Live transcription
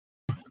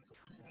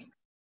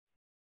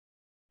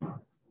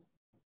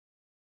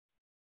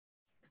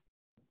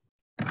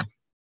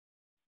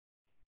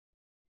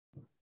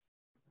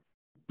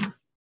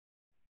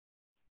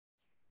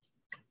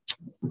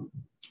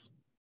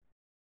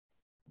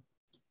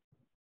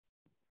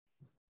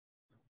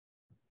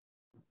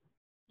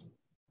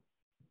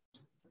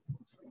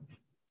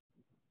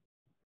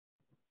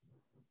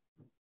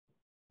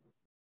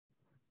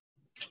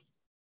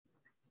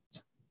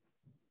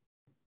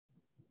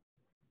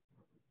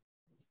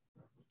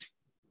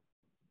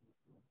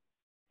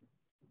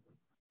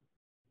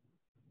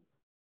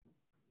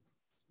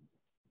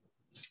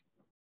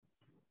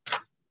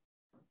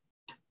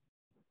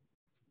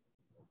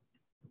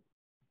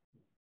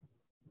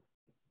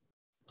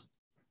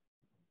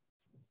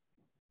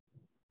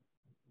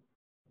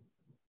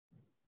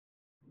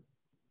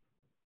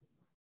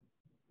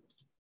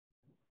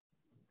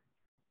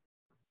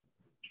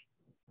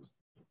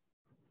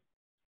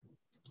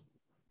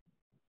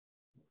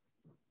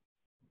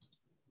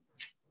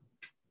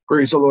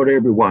Praise the Lord,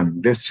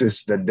 everyone. This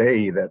is the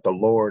day that the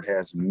Lord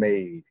has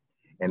made,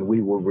 and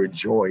we will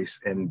rejoice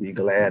and be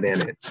glad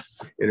in it.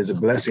 It is a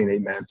blessing,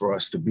 amen, for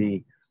us to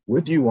be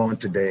with you on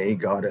today.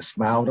 God has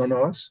smiled on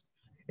us,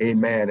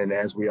 amen. And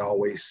as we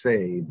always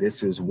say,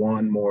 this is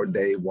one more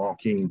day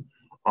walking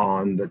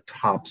on the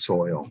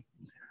topsoil.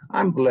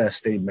 I'm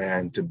blessed,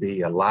 amen, to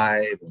be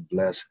alive and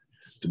blessed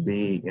to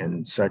be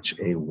in such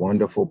a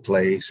wonderful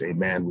place,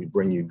 amen. We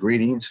bring you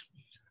greetings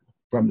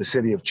from the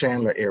city of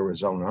Chandler,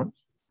 Arizona.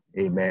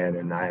 Amen.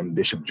 And I am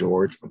Bishop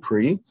George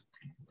McCree,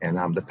 and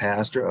I'm the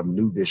pastor of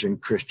New Vision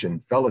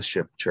Christian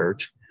Fellowship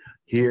Church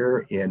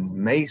here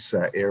in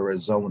Mesa,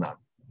 Arizona.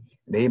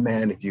 And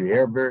amen. If you're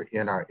ever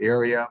in our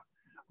area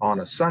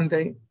on a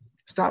Sunday,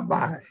 stop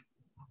by.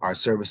 Our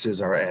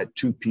services are at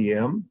 2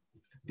 p.m.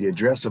 The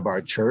address of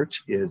our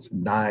church is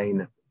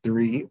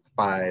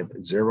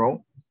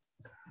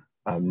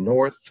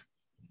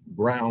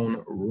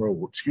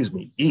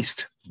 9350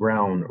 East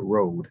Brown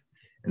Road.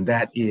 And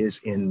that is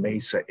in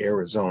Mesa,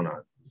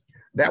 Arizona.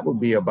 That would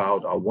be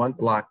about 1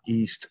 block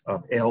east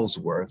of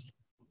Ellsworth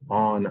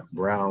on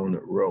Brown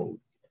Road.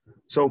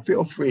 So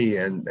feel free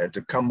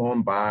to come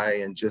on by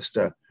and just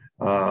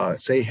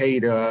say hey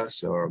to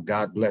us, or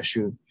God bless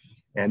you,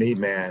 and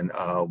amen.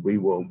 We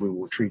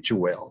will treat you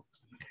well,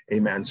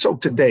 amen. So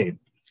today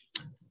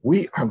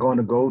we are going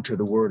to go to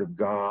the Word of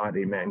God,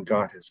 amen.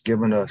 God has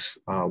given us,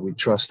 we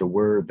trust, a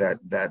word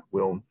that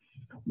will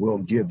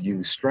give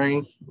you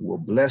strength, will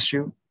bless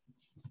you.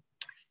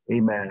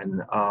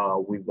 Amen.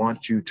 We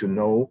want you to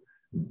know,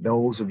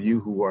 those of you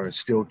who are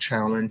still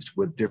challenged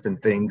with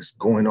different things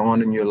going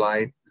on in your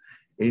life,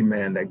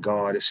 amen, that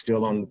God is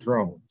still on the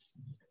throne.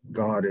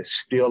 God is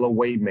still a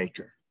way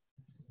maker.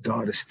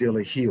 God is still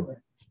a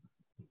healer.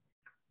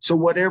 So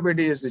whatever it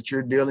is that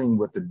you're dealing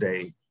with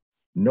today,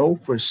 know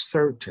for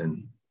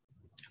certain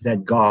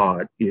that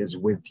God is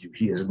with you.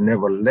 He has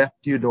never left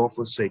you nor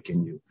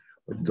forsaken you,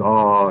 but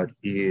God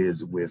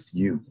is with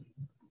you.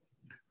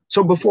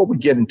 So before we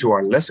get into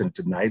our lesson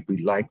tonight,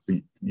 we'd like for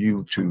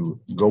you to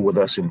go with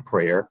us in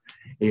prayer,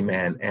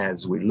 amen,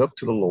 as we look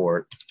to the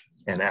Lord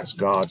and ask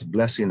God's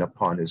blessing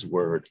upon his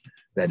word,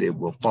 that it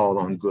will fall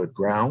on good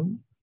ground.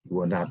 It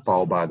will not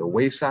fall by the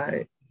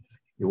wayside.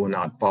 It will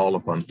not fall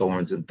upon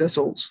thorns and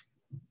thistles,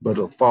 but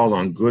it'll fall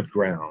on good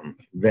ground,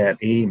 that,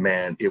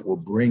 amen, it will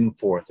bring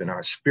forth in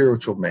our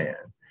spiritual man,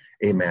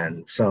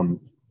 amen, some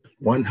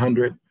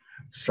 100,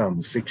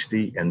 some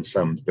 60, and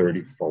some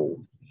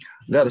 30-fold.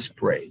 Let us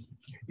pray.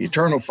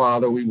 Eternal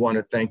Father, we want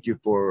to thank you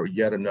for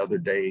yet another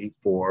day,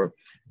 for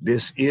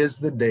this is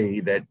the day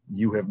that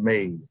you have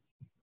made,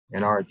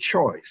 and our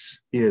choice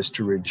is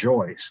to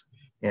rejoice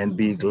and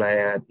be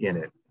glad in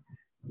it.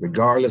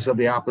 Regardless of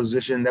the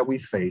opposition that we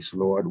face,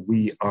 Lord,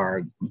 we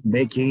are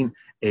making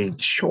a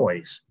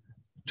choice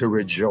to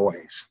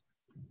rejoice.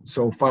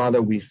 So,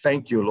 Father, we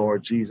thank you,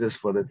 Lord Jesus,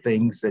 for the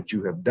things that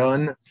you have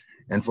done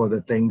and for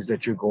the things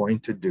that you're going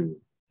to do.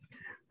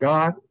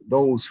 God,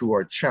 those who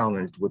are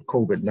challenged with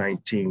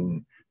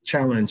COVID-19,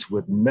 challenged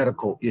with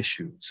medical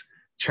issues,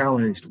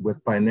 challenged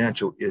with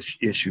financial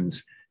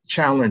issues,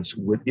 challenged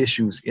with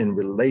issues in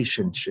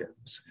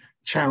relationships,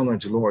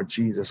 challenged, Lord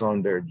Jesus,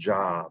 on their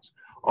jobs,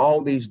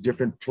 all these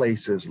different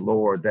places,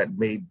 Lord, that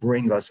may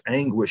bring us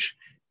anguish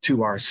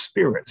to our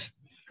spirits.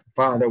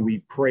 Father, we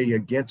pray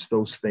against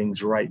those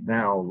things right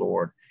now,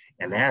 Lord,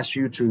 and ask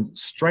you to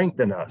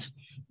strengthen us,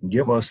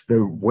 give us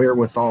the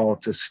wherewithal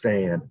to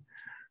stand.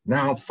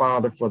 Now,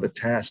 Father, for the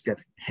task at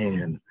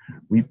hand,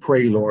 we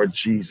pray, Lord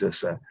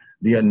Jesus,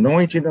 the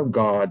anointing of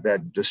God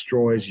that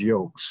destroys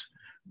yokes,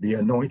 the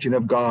anointing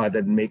of God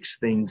that makes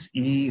things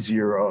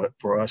easier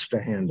for us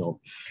to handle.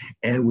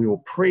 And we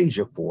will praise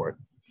you for it.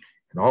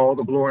 And all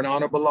the glory and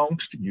honor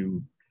belongs to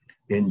you.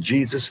 In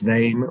Jesus'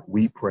 name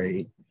we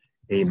pray.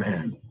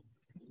 Amen.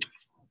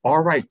 All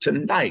right,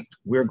 tonight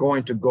we're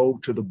going to go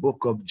to the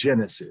book of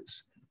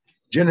Genesis.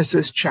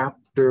 Genesis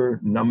chapter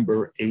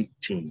number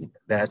 18.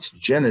 That's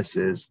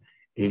Genesis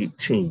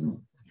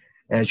 18.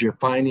 As you're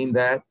finding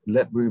that,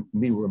 let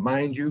me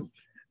remind you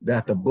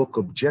that the book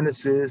of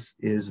Genesis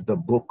is the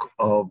book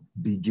of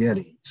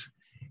beginnings.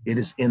 It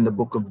is in the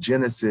book of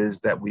Genesis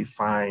that we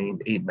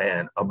find,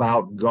 amen,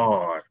 about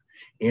God.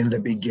 In the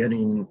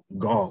beginning,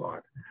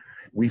 God.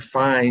 We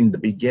find the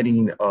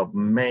beginning of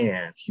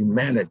man,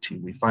 humanity.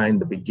 We find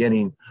the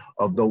beginning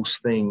of those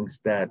things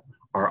that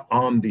are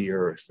on the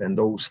earth and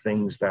those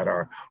things that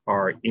are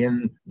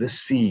in the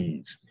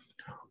seas.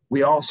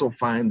 We also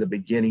find the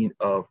beginning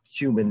of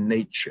human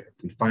nature.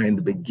 We find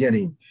the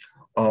beginning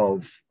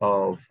of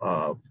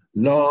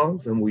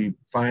love, and we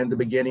find the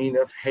beginning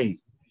of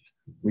hate.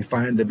 We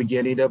find the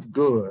beginning of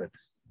good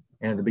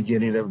and the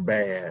beginning of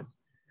bad.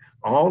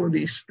 All of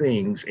these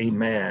things,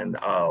 amen,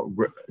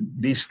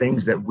 these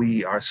things that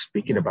we are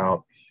speaking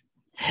about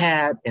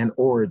had an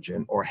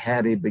origin or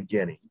had a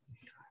beginning.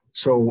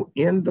 So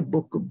in the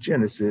book of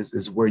Genesis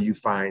is where you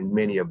find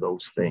many of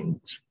those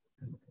things.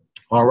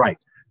 All right,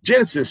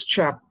 Genesis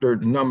chapter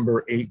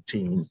number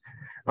 18.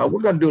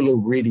 We're going to do a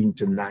little reading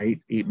tonight,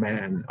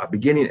 amen,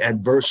 beginning at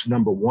verse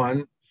number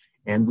 1,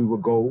 and we will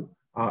go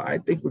I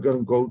think we're going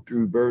to go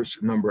through verse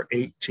number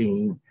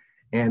 18,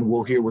 and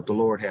we'll hear what the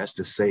Lord has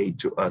to say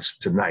to us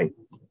tonight.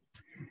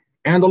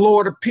 And the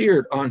Lord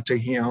appeared unto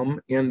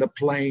him in the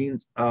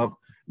plains of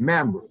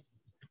Mamre,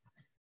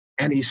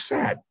 and he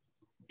sat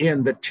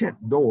in the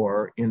tent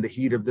door in the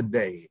heat of the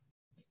day.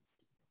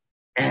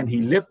 And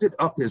he lifted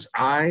up his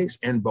eyes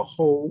and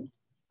behold,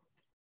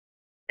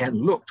 and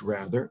looked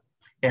rather,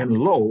 and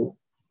lo,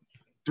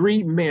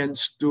 3 men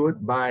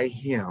stood by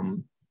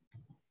him.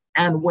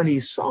 And when he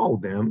saw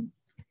them,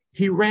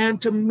 he ran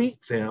to meet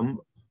them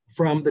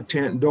from the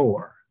tent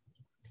door,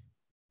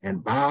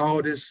 and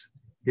bowed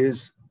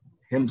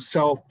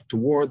himself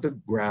toward the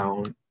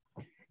ground,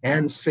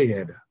 and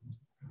said,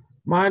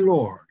 My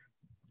Lord,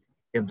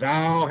 if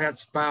thou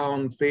hadst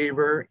found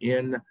favor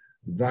in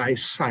thy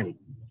sight,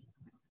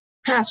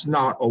 pass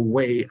not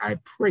away, I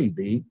pray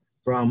thee,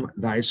 from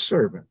thy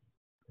servant.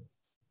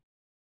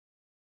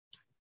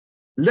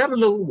 Let a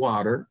little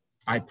water,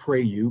 I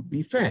pray you,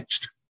 be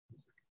fetched,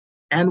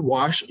 and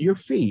wash your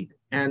feet,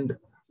 and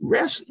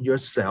rest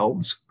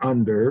yourselves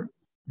under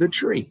the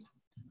tree.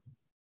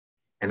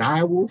 And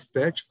I will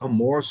fetch a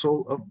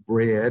morsel of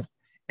bread,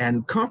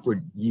 and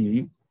comfort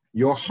ye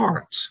your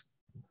hearts.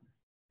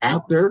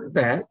 After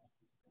that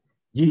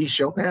ye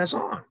shall pass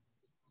on,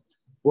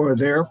 for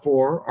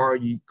therefore are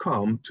ye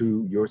come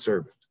to your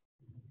servant.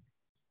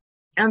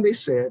 And they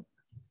said,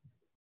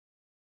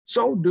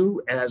 So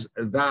do as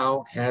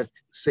thou hast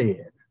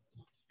said.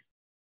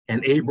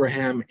 And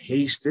Abraham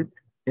hasted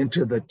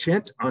into the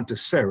tent unto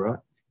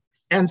Sarah,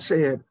 and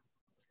said,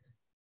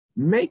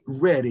 Make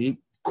ready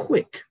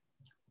quick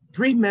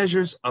 3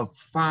 measures of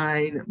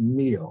fine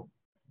meal,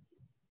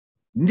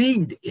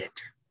 knead it,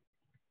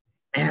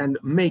 and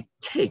make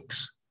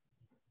cakes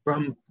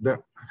from the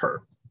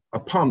hearth,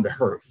 upon the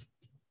hearth.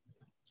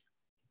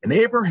 And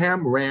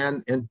Abraham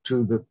ran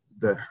into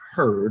the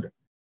herd,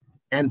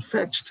 and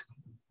fetched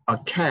a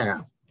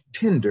calf,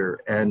 tender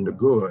and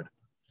good,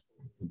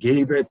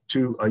 gave it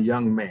to a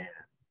young man,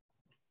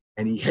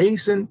 and he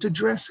hastened to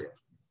dress it.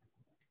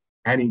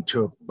 And he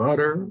took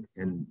butter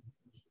and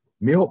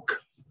milk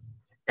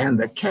and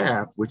the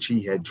calf which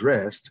he had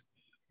dressed,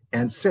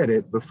 and set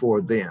it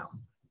before them.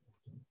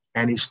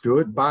 And he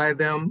stood by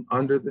them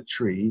under the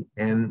tree,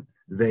 and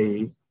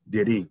they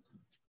did eat.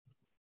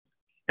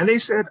 And they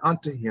said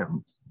unto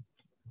him,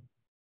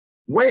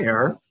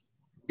 Where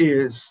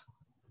is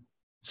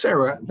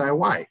Sarah thy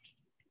wife?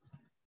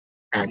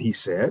 And he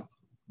said,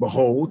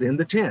 Behold, in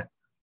the tent.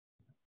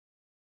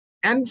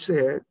 And he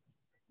said,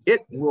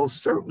 It will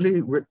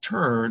certainly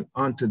return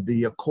unto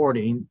thee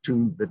according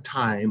to the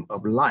time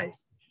of life.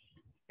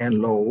 And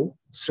lo,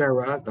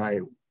 Sarah thy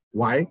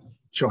wife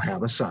shall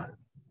have a son.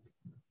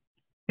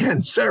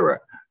 And Sarah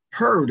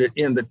heard it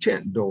in the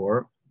tent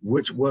door,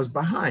 which was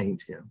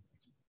behind him.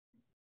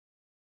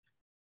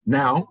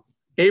 Now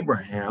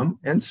Abraham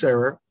and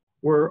Sarah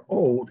were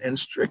old and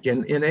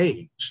stricken in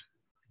age,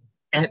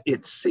 and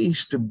it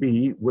ceased to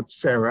be with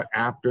Sarah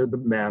after the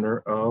manner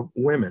of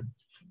women,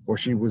 for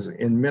she was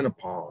in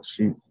menopause.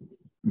 She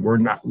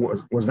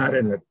was not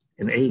in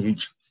an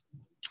age,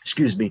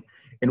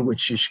 in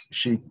which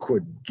she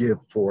could give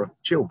forth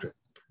children.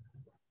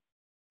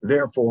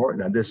 Therefore,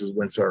 now this is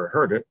when Sarah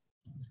heard it,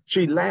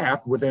 she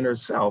laughed within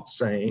herself,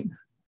 saying,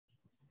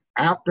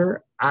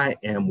 After I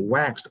am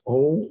waxed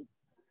old,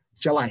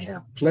 shall I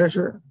have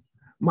pleasure,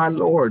 my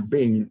Lord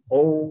being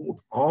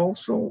old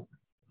also?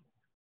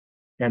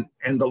 And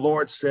the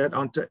Lord said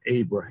unto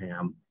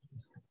Abraham,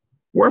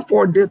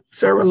 Wherefore did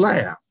Sarah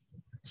laugh,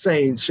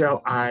 saying,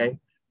 Shall I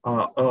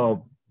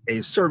of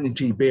a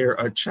certainty bear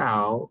a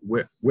child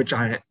which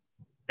I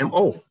am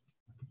old?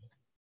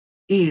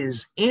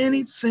 Is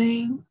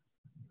anything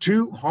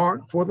too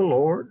hard for the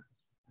Lord?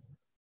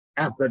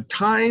 At the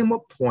time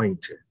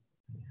appointed,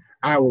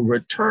 I will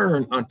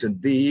return unto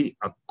thee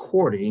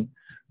according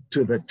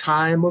to the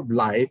time of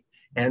life,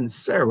 and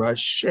Sarah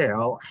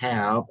shall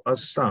have a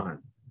son.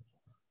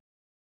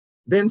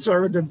 Then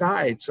Sarah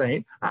denied,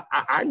 saying,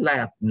 I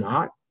laughed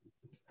not,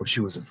 for she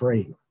was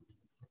afraid.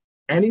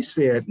 And he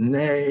said,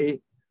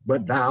 Nay,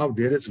 but thou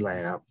didst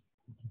laugh.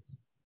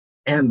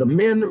 And the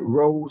men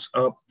rose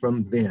up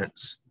from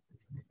thence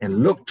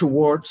and looked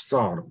towards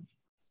Sodom.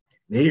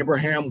 And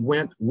Abraham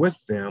went with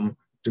them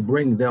to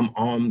bring them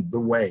on the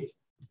way.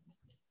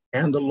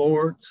 And the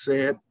Lord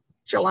said,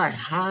 Shall I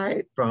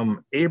hide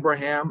from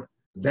Abraham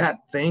that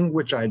thing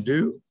which I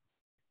do,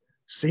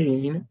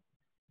 seeing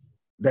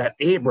that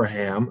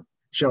Abraham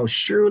shall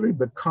surely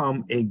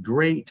become a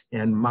great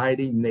and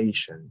mighty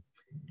nation,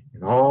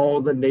 and all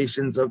the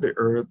nations of the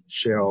earth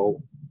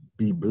shall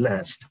be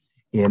blessed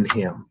in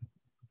him.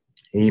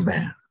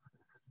 Amen.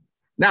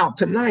 Now,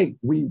 tonight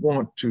we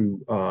want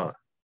to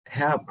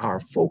have our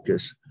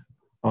focus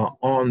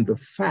on the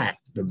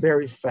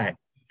very fact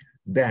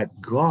that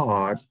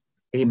God,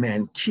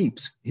 amen,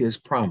 keeps his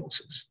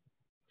promises.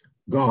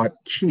 God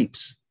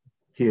keeps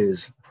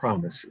his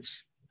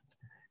promises.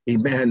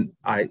 Amen.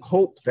 I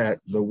hope that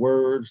the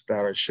words that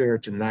are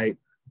shared tonight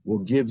will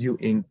give you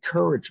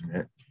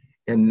encouragement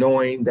in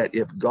knowing that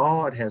if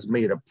God has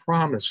made a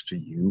promise to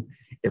you,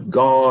 If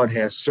God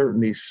has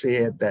certainly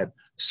said that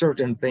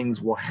certain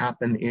things will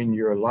happen in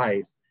your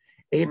life,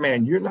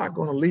 amen, you're not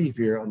going to leave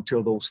here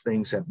until those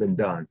things have been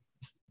done.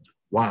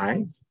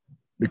 Why?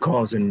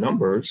 Because in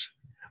Numbers,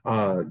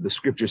 the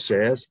scripture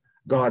says,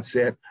 God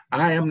said,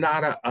 I am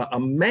not a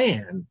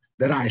man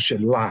that I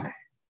should lie,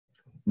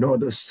 nor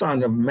the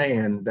son of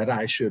man that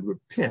I should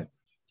repent.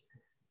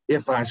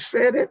 If I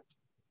said it,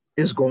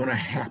 it's going to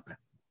happen.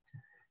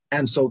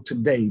 And so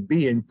today,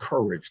 be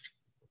encouraged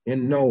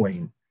in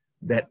knowing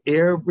that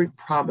every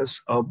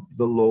promise of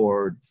the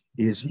Lord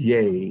is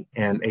yea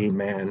and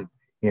amen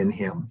in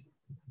him.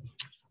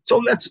 So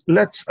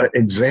let's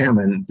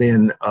examine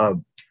then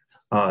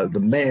the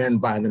man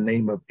by the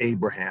name of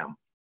Abraham.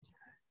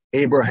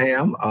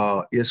 Abraham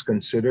is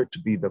considered to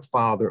be the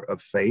father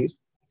of faith.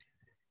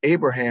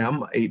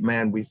 Abraham, a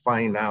man we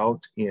find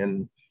out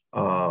in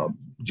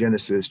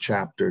Genesis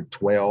chapter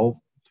 12,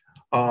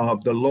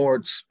 the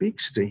Lord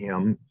speaks to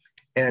him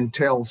and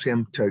tells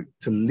him to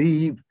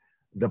leave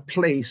the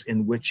place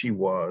in which he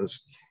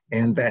was,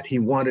 and that he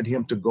wanted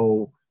him to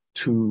go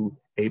to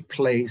a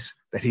place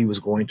that he was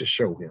going to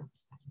show him.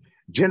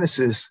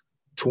 Genesis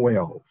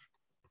 12.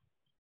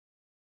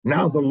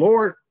 Now the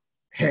Lord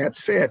had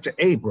said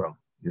to Abram,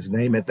 his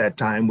name at that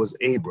time was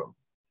Abram,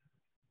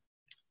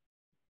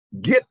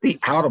 get thee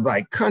out of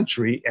thy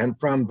country and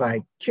from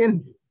thy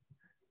kindred,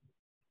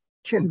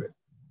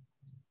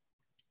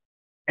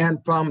 and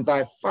from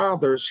thy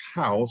father's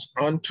house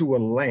unto a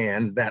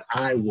land that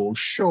I will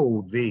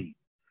show thee.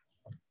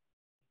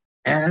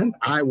 And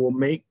I will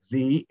make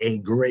thee a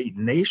great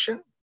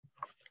nation,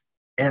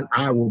 and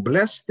I will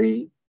bless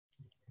thee,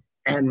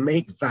 and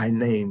make thy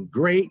name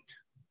great,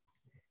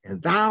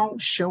 and thou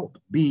shalt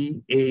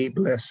be a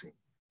blessing.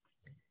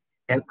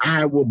 And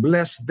I will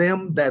bless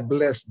them that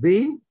bless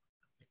thee,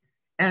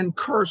 and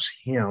curse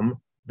him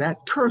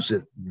that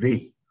curseth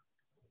thee.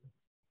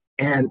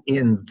 And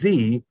in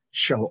thee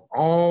shall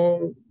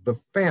all the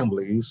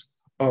families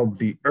of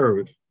the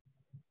earth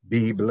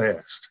be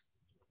blessed.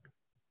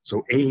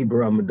 So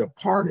Abram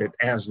departed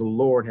as the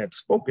Lord had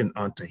spoken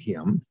unto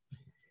him,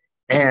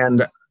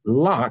 and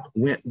Lot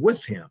went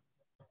with him.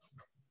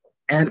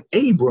 And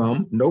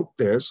Abram, note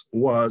this,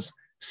 was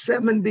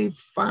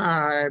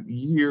 75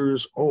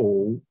 years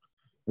old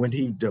when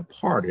he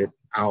departed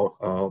out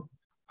of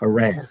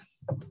Haran.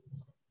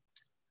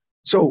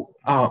 So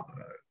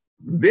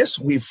this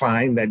we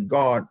find that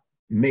God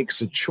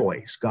makes a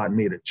choice. God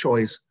made a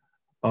choice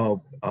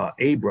of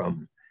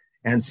Abram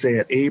and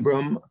said,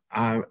 Abram,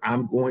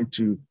 I'm going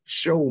to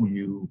show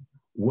you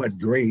what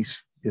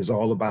grace is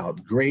all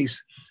about.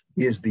 Grace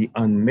is the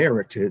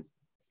unmerited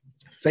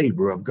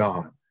favor of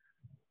God.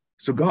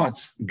 So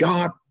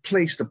God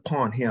placed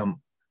upon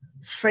him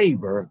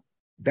favor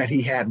that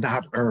he had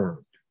not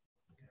earned.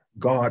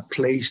 God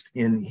placed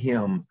in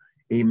him,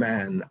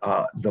 amen,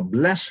 the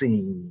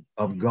blessing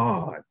of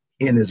God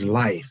in his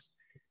life.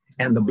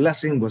 And the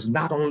blessing was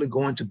not only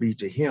going to be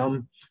to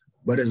him,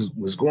 but it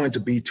was going to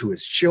be to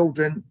his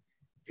children,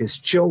 his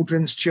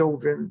children's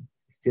children,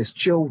 his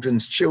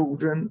children's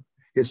children,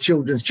 his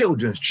children's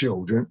children's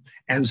children,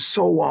 and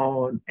so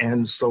on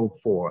and so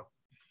forth.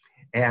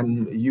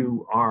 And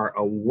you are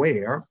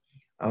aware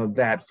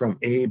that from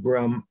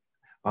Abraham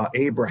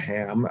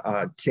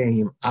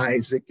came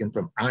Isaac, and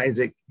from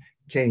Isaac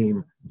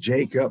came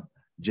Jacob.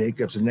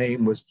 Jacob's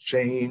name was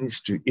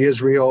changed to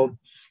Israel.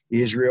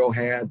 Israel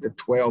had the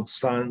 12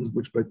 sons,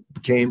 which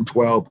became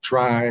 12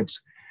 tribes.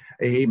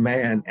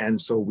 Amen.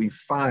 And so we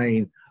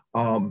find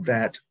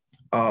that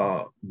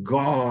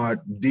God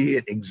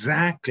did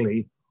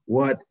exactly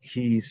what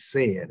he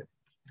said.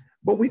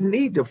 But we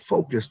need to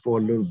focus for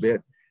a little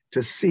bit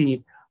to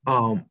see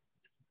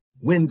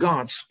when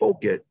God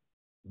spoke it,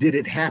 did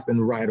it happen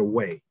right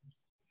away?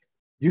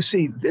 You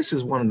see, this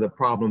is one of the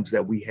problems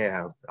that we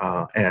have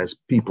as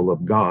people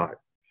of God.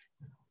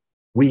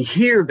 We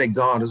hear that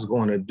God is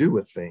going to do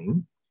a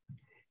thing,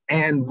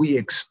 and we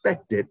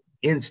expect it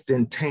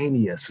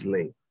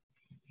instantaneously.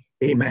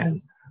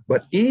 Amen.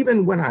 But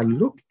even when I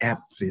look at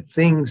the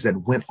things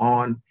that went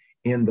on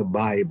in the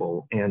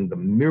Bible and the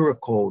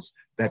miracles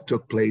that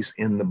took place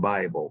in the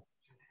Bible,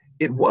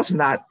 it was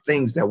not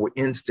things that were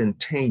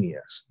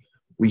instantaneous.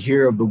 We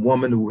hear of the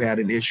woman who had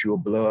an issue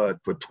of blood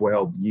for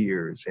 12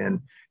 years,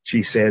 and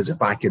she says,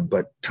 if I could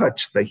but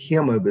touch the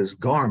hem of his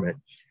garment,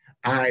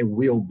 I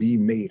will be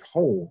made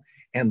whole.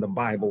 And the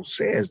Bible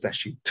says that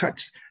she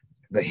touched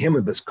the hem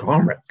of his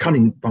garment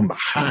coming from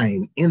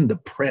behind in the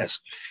press,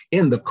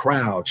 in the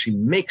crowd. She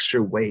makes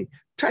her way,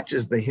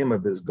 touches the hem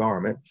of his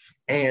garment,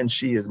 and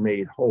she is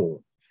made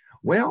whole.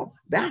 Well,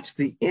 that's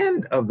the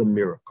end of the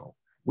miracle.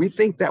 We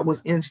think that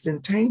was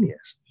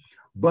instantaneous,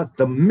 but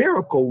the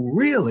miracle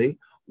really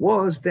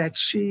was that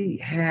she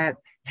had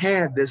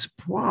this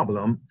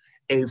problem,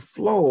 a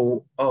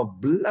flow of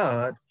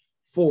blood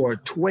for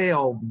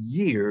 12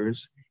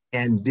 years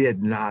and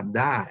did not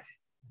die.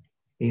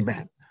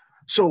 Amen.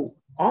 So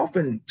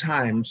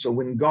oftentimes, so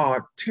when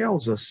God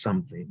tells us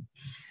something,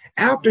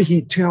 after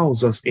he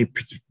tells us a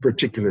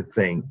particular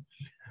thing,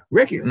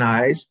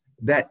 recognize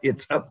that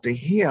it's up to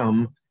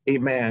him,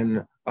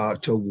 amen,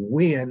 to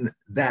when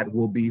that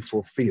will be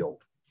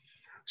fulfilled.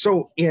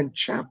 So in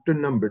chapter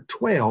number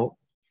 12,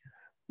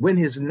 when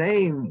his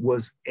name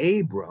was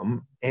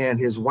Abram and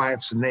his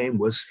wife's name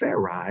was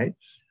Sarai,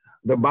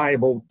 the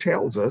Bible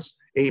tells us,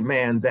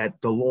 amen, that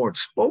the Lord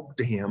spoke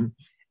to him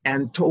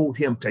and told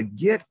him to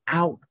get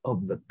out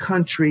of the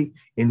country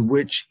in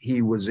which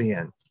he was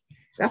in.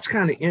 That's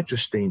kind of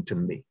interesting to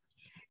me.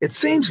 It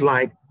seems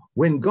like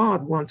when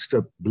God wants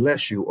to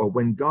bless you, or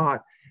when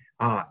God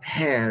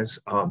has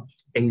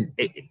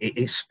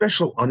a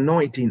special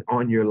anointing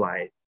on your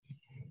life,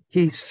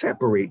 he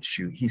separates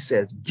you. He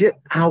says, get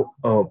out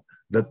of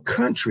the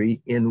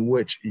country in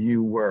which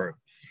you were.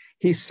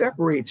 He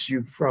separates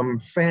you from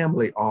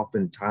family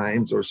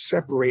oftentimes, or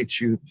separates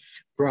you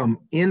from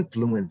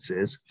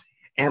influences.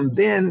 And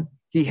then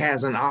he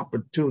has an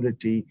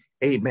opportunity,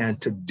 amen,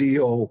 to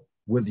deal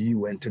with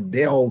you and to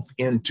delve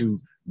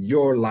into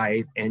your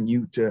life and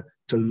you to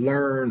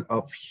learn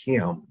of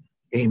him.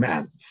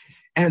 Amen.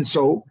 And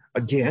so,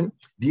 again,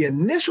 the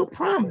initial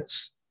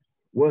promise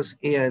was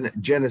in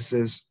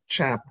Genesis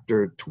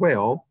chapter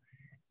 12,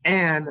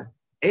 and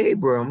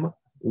Abram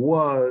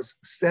was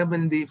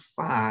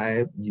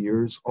 75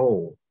 years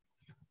old.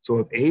 So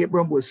if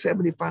Abram was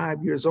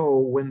 75 years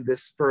old when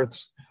this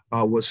verse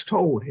was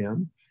told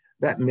him,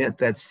 that meant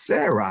that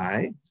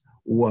Sarai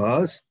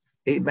was,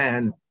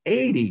 amen,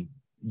 80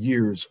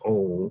 years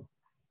old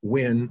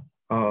when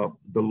the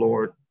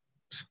Lord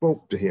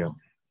spoke to him.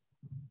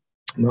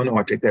 No,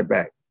 I take that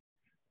back.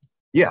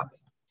 Yeah,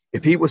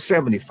 if he was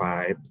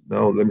 75,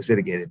 no, let me say it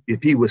again.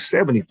 If he was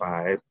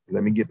 75,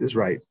 let me get this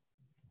right.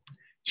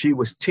 She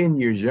was 10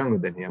 years younger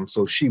than him,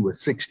 so she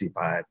was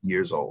 65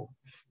 years old.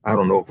 I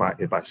don't know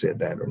if I said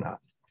that or not.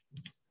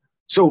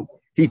 So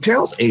he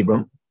tells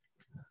Abram,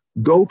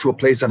 go to a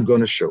place I'm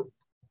going to show.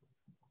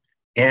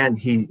 And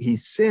he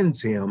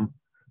sends him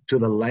to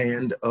the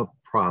land of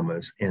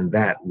promise, and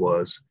that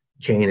was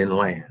Canaan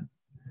land.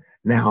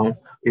 Now,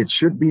 it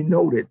should be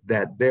noted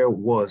that there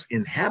was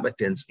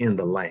inhabitants in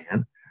the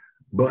land,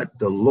 but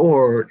the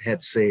Lord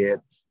had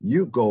said,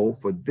 you go,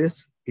 for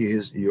this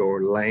is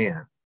your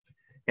land.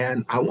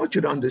 And I want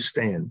you to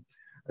understand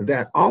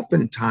that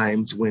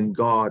oftentimes when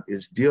God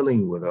is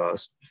dealing with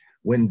us,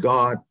 when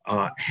God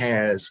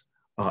has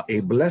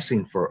a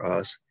blessing for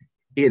us,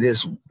 it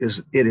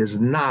is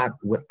not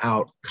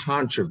without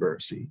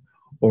controversy,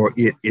 or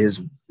it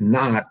is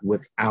not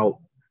without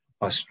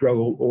a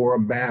struggle or a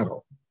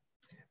battle.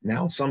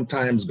 Now,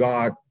 sometimes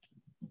God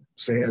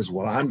says,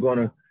 well, I'm going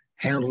to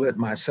handle it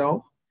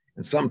myself.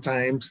 And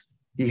sometimes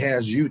he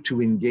has you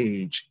to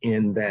engage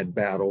in that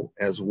battle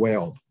as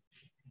well.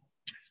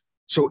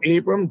 So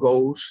Abram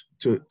goes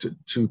to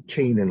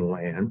Canaan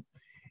land.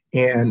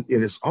 And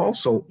it is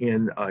also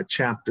in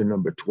chapter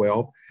number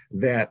 12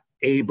 that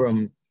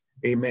Abram,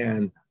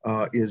 amen,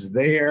 is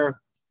there,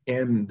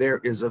 and there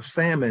is a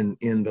famine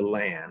in the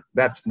land.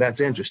 That's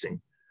interesting.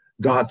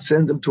 God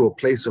sends him to a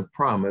place of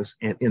promise,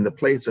 and in the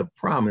place of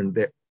promise,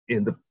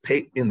 in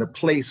the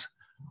place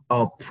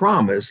of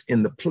promise,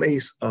 in the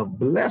place of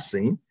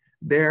blessing,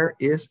 there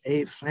is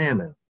a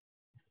famine.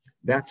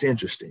 That's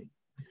interesting.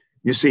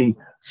 You see,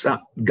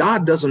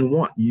 God doesn't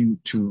want you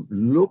to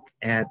look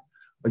at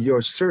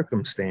your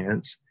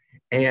circumstance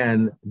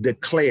and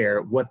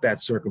declare what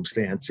that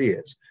circumstance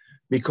is,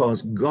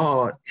 because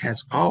God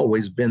has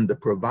always been the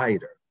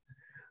provider.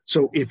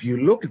 So if you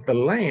look at the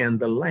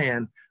land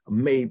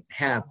may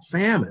have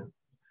famine,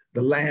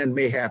 the land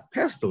may have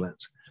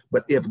pestilence,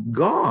 but if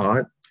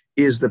God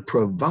is the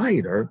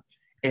provider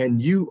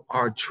and you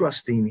are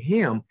trusting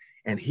him,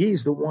 and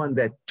he's the one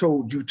that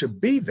told you to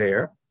be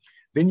there,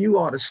 then you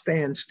ought to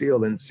stand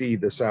still and see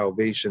the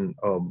salvation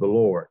of the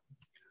Lord.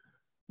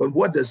 But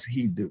what does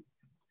he do?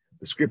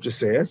 The scripture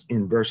says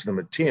in verse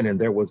number 10,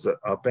 and there was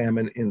a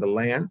famine in the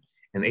land,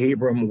 and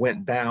Abram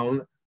went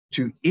down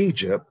to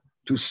Egypt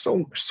to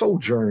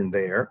sojourn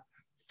there,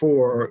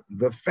 for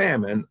the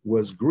famine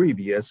was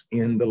grievous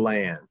in the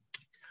land.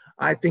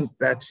 I think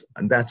that's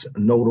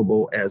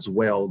notable as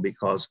well,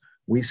 because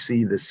we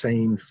see the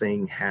same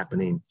thing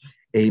happening,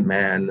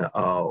 amen,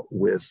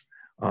 with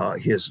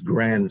his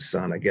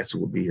grandson, I guess it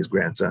would be his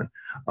grandson,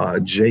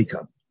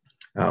 Jacob,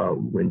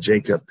 when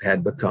Jacob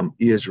had become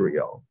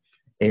Israel.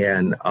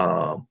 And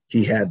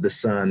he had the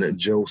son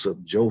Joseph.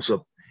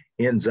 Joseph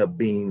ends up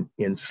being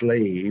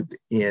enslaved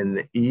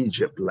in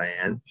Egypt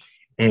land.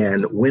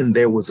 And when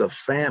there was a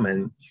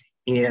famine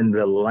in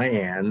the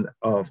land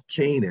of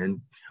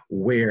Canaan,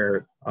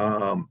 where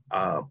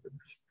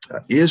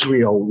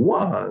Israel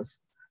was,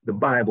 the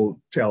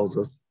Bible tells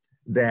us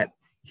that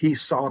he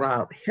sought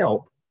out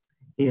help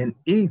in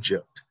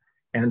Egypt.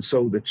 And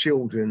so the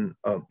children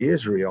of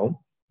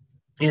Israel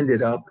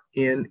ended up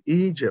in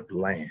Egypt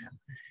land.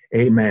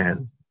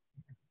 Amen.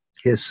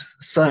 His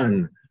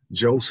son,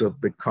 Joseph,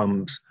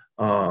 becomes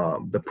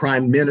the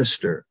prime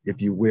minister, if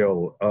you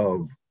will,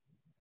 of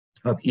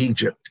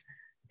Egypt.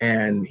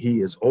 And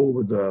he is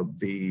over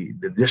the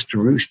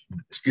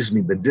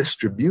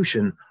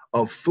distribution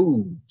of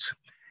foods.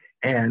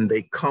 And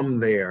they come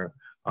there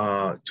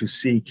to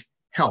seek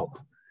help.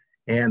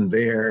 And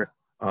there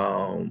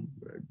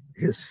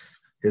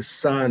his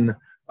son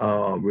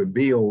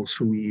reveals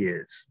who he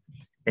is,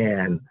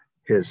 and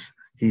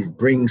he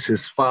brings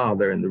his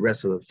father and the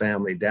rest of the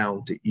family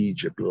down to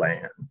Egypt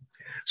land.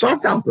 So I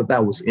thought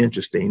that was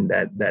interesting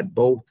that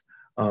both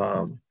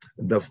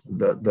the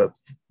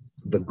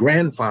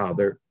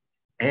grandfather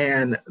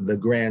and the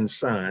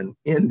grandson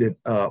ended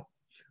up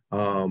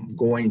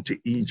going to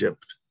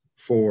Egypt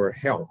for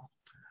help.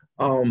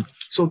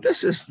 So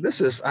this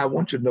is I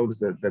want you to notice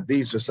that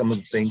these are some of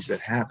the things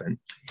that happen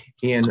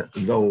in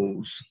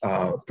those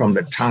from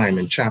the time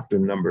in chapter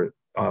number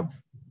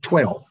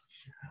 12.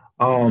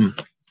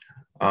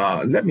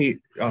 Let me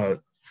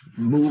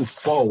move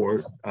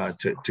forward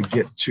to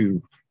get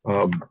to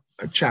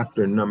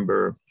chapter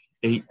number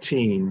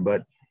 18,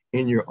 but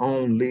in your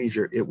own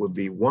leisure, it would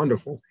be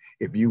wonderful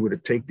if you were to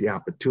take the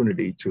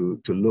opportunity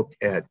to look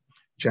at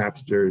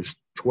chapters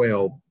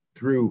 12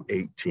 through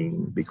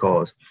 18,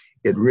 because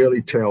it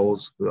really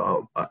tells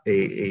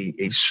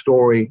a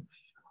story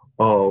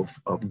of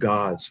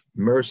God's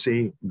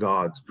mercy,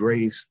 God's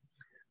grace,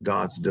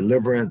 God's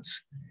deliverance,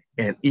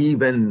 and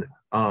even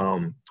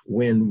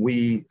when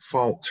we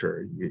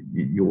falter,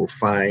 you will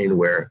find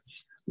where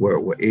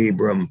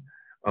Abram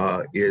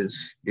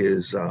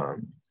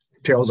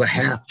tells a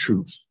half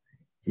truth.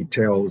 He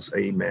tells,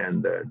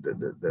 amen,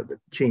 the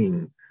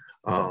king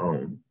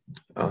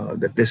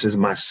that this is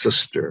my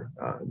sister,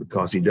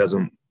 because he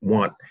doesn't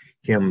want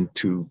him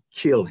to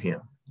kill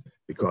him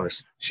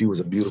because she was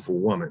a beautiful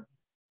woman.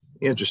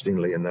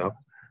 Interestingly enough,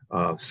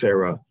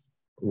 Sarah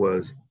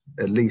was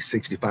at least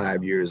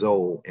 65 years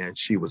old, and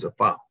she was a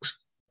fox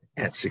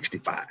at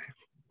 65.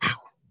 Wow.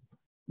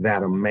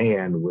 That a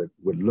man would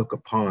look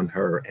upon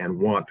her and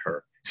want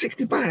her.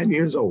 65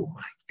 years old,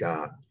 my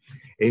God.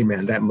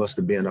 Amen. That must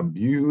have been a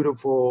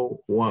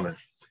beautiful woman.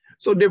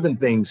 So different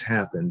things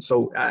happen.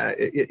 So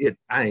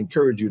I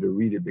encourage you to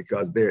read it,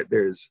 because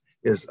there's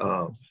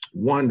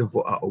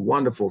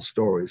wonderful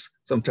stories.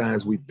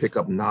 Sometimes we pick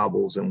up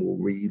novels and we'll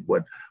read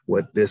what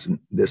this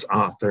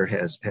author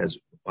has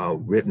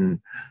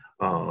written,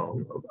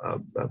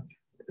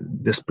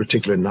 this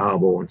particular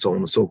novel, and so on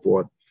and so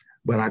forth.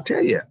 But I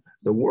tell you,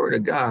 the Word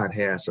of God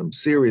has some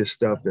serious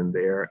stuff in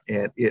there,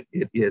 and it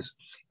is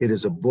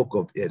a book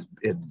of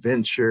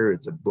adventure.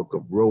 It's a book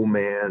of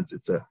romance.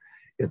 It's a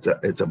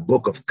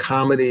book of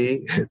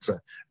comedy. It's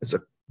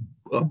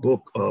a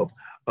book of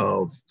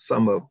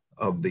some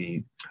of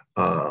the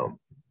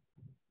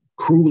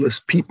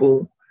cruelest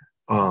people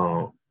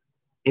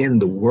in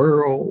the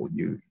world.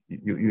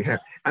 You have,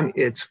 I mean,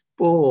 it's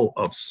full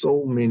of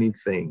so many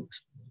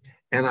things.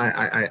 And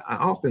I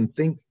often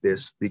think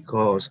this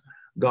because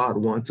God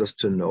wants us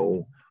to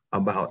know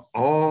about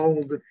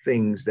all the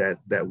things that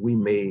we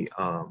may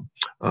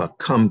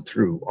come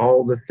through,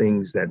 all the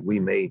things that we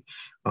may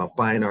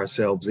find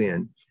ourselves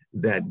in,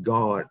 that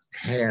God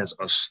has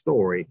a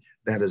story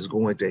that is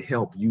going to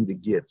help you to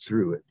get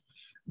through it.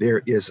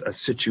 There is a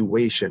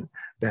situation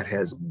that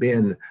has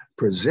been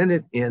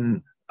presented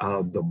in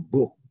the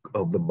book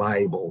of the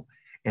Bible,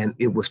 and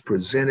it was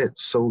presented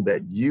so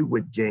that you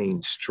would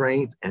gain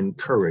strength and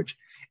courage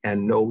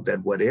and know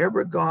that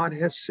whatever God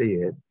has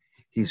said,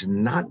 he's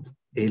not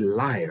a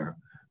liar,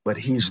 but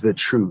he's the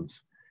truth.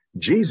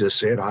 Jesus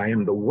said, I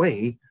am the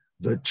way,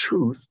 the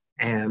truth,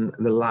 and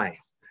the life.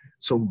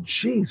 So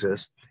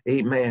Jesus,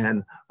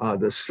 amen,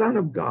 the Son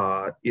of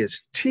God,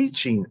 is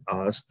teaching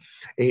us,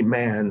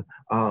 amen,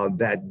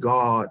 that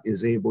God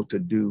is able to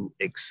do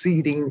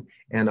exceeding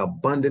and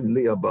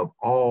abundantly above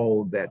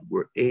all that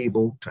we're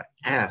able to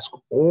ask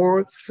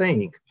or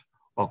think,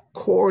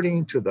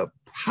 according to the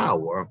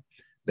power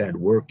that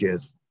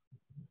worketh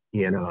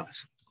in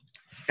us.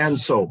 And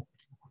so,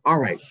 all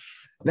right,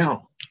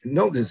 now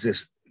notice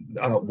this.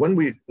 When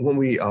we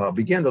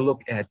begin to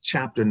look at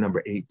chapter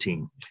number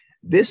 18,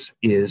 this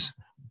is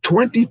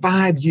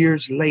 25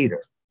 years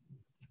later.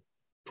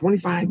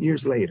 25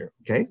 years later,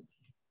 okay?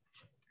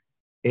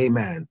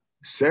 Amen.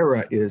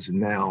 Sarah is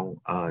now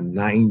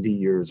 90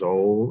 years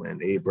old,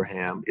 and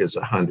Abraham is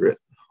 100,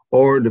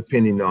 or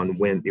depending on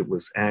when it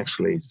was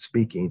actually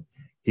speaking,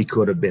 he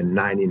could have been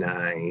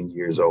 99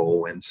 years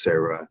old and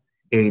Sarah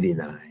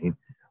 89,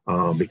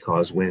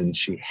 because when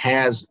she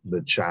has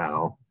the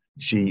child,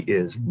 she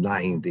is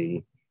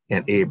 90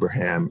 and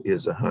Abraham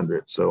is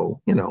 100.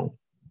 So,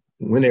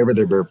 whenever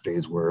their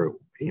birthdays were,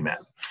 amen.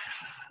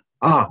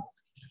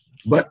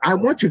 But I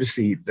want you to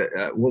see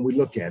that when we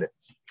look at it,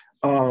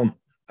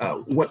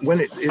 when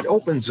it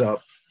opens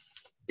up,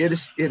 it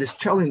is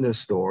telling this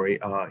story.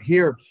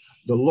 Here,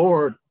 the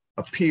Lord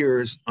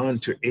appears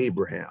unto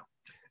Abraham.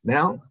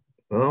 Now,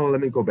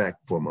 let me go back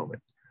for a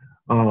moment.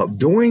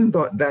 During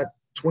that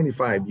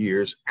 25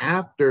 years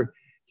after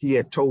he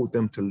had told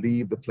them to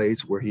leave the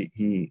place where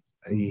he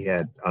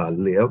had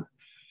lived,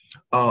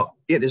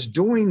 it is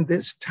during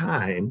this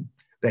time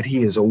that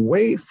he is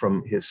away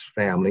from his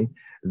family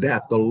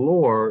that the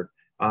Lord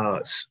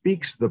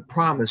speaks the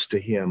promise to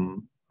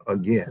him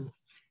again.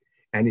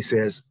 And he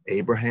says,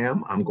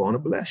 Abraham, I'm going to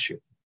bless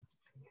you.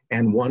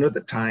 And one of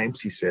the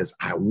times he says,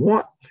 I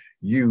want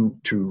you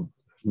to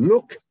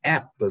look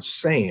at the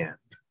sand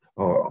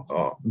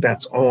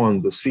that's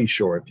on the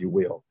seashore, if you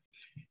will.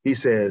 He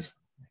says,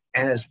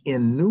 as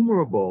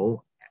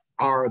innumerable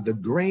are the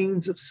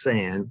grains of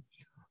sand,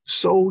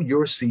 so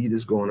your seed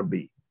is going to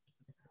be.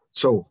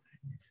 So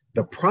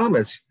the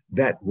promise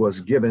that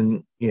was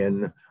given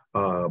in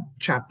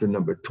chapter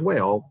number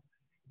 12,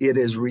 it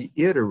is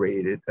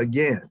reiterated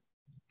again.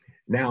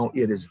 Now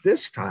it is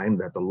this time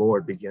that the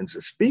Lord begins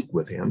to speak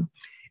with him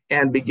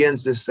and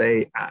begins to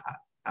say,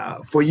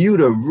 for you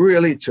to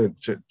really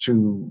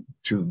to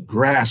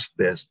grasp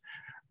this,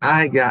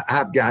 I've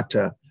got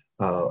to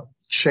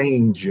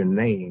change your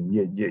name.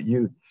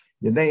 Your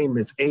name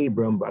is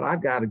Abram, but I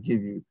got to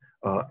give you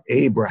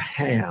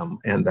Abraham,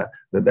 and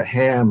the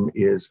ham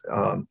is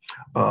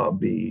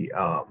the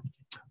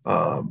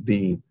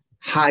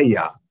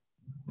Haya.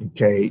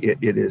 Okay,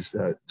 it is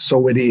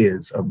so it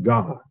is of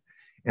God,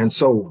 and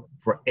so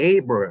for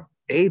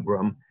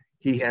Abram,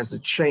 he has to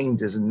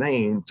change his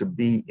name to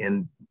be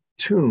in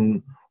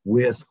tune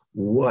with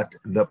what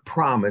the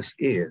promise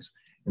is.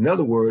 In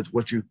other words,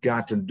 what you've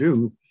got to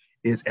do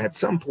is at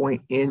some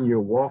point in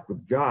your walk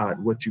with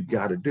God, what you've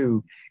got to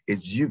do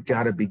is you've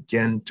got to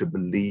begin to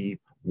believe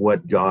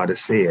what God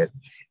has said.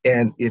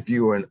 And if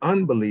you are an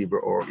unbeliever,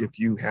 or if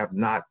you have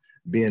not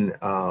been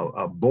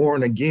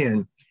born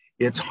again,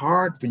 it's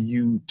hard for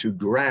you to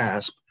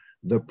grasp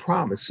the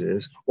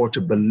promises or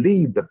to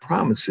believe the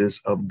promises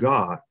of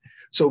God.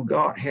 So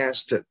God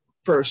has to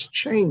first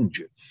change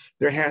it.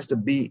 There has to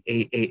be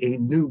a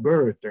new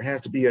birth. There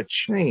has to be a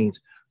change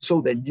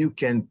so that you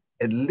can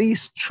at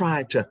least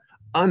try to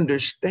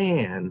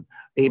understand,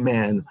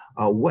 amen,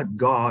 what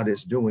God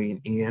is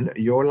doing in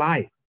your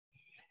life.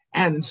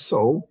 And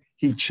so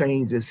he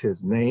changes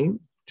his name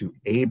to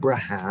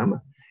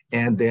Abraham,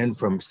 and then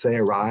from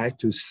Sarai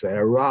to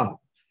Sarah.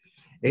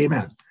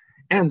 Amen.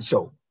 And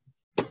so,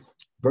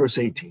 verse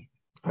 18,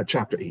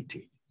 chapter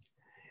 18.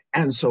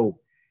 And so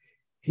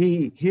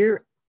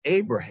here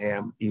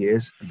Abraham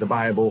is, the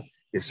Bible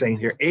is saying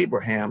here,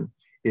 Abraham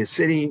is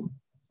sitting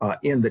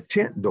in the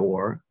tent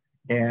door,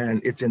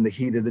 and it's in the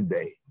heat of the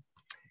day.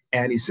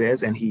 And he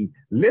says, and he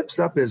lifts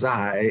up his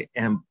eye,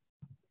 and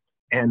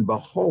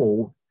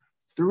behold,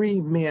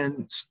 3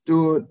 men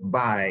stood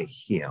by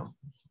him.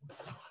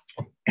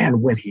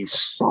 And when he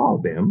saw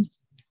them,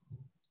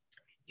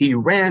 he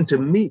ran to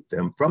meet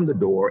them from the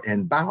door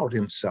and bowed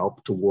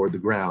himself toward the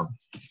ground.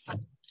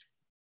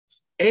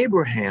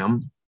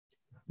 Abraham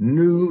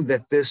knew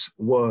that this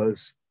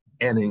was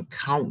an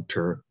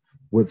encounter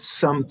with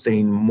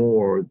something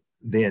more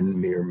than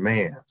mere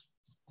man.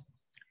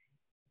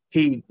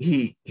 The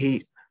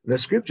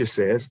scripture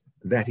says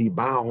that he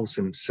bows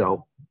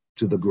himself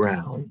to the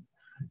ground.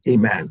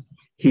 Amen.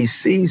 He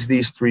sees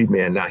these 3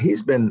 men. Now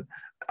he's been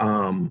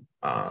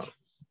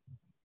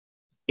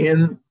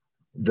in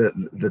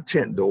the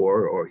tent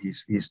door, or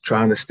he's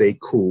trying to stay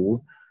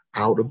cool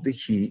out of the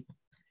heat.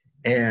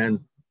 And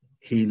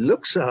he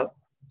looks up,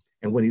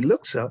 and when he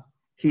looks up,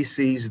 he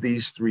sees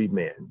these 3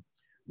 men.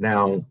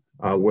 Now,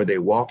 were they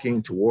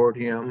walking toward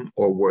him,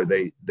 or were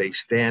they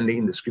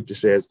standing? The scripture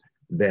says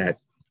that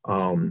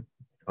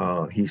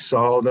he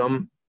saw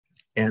them,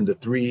 and the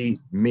 3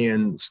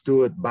 men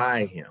stood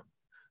by him.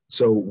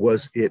 So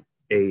was it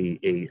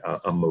a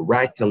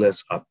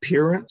miraculous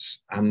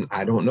appearance?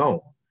 I don't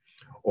know.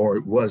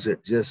 Or was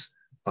it just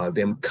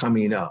them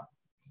coming up?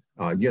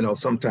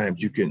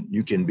 Sometimes you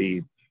can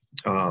be,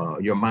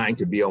 your mind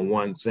could be on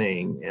one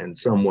thing, and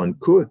someone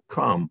could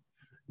come,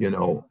 in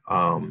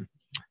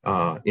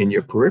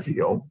your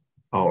peripheral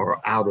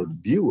or out of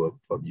view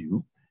of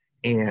you,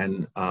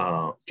 and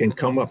can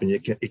come up, and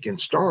it can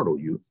startle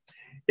you.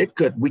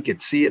 We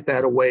could see it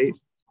that way,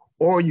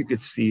 or you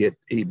could see it,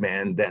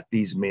 amen, that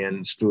these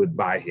men stood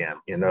by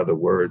him. In other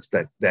words,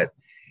 that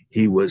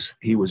he was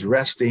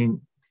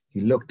resting.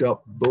 He looked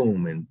up,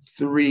 boom, and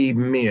 3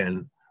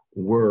 men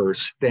were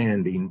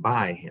standing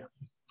by him.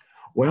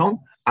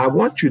 Well, I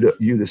want you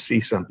to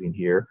see something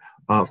here.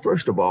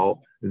 First of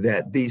all,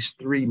 that these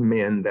 3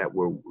 men that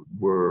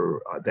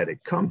that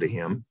had come to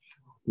him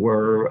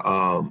were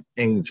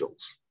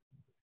angels.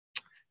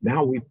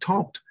 Now we've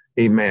talked,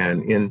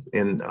 amen,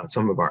 in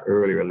some of our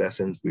earlier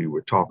lessons, we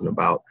were talking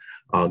about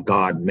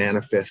God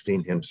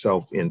manifesting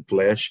himself in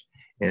flesh,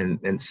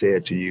 and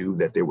said to you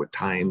that there were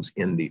times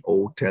in the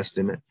Old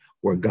Testament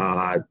where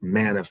God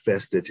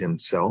manifested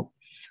himself.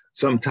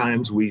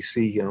 Sometimes we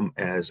see him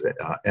as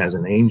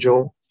an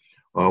angel,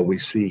 or we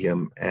see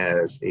him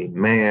as a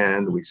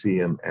man. We see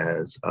him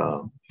as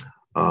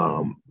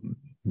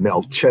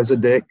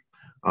Melchizedek,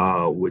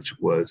 which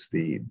was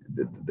the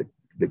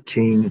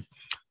king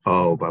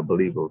of, I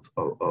believe,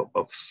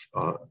 of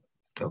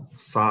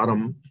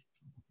Sodom.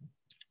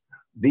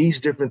 These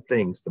different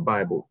things, the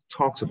Bible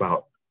talks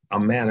about a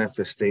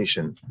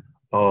manifestation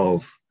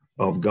of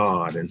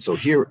God. And so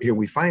here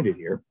we find it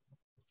here.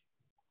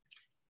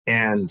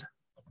 And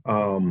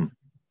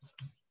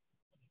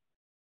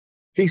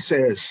he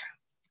says,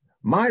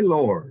 my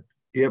Lord,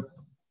 if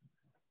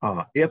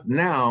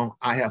now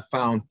I have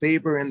found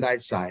favor in thy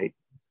sight,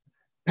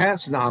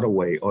 pass not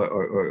away,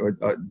 or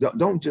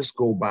don't just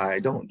go by,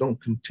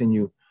 don't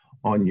continue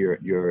on your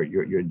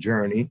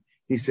journey.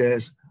 He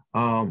says,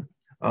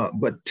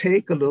 but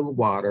take a little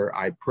water,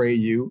 I pray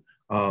you.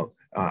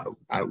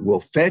 I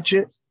will fetch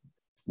it,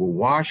 will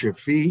wash your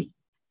feet,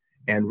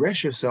 and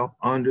rest yourself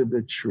under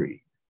the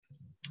tree.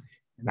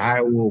 And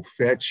I will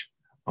fetch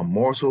a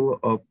morsel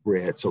of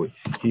bread. So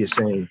he is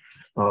saying,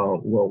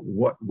 well,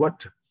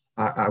 what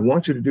I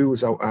want you to do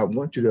is I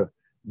want you to,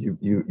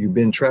 you've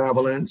been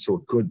traveling, so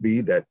it could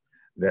be that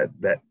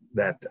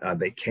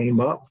they came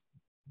up,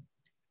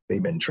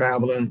 they've been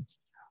traveling.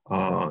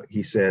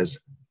 He says,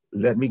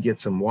 let me get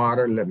some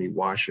water, let me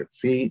wash your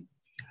feet,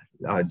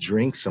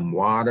 drink some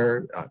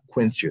water,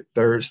 quench your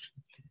thirst.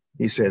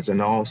 He says,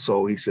 and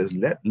also he says,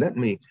 let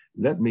me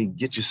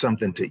get you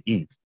something to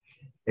eat.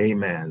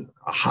 Amen.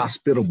 A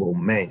hospitable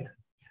man.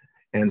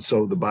 And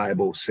so the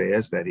Bible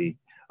says that he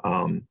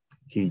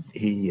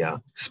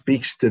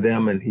speaks to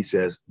them, and he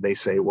says, they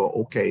say, well,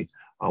 okay,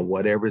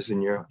 whatever's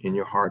in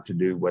your heart to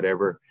do,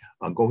 whatever,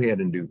 go ahead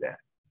and do that.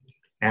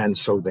 And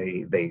so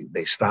they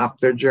stop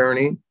their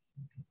journey,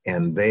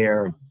 and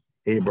there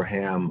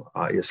Abraham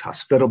is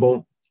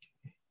hospitable.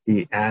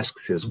 He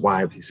asks his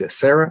wife, he says,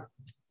 Sarah,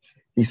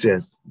 he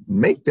says,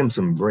 make them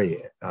some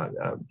bread,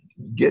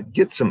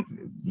 get some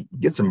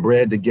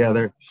bread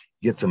together,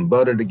 get some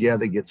butter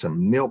together, get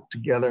some milk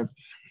together.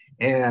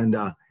 And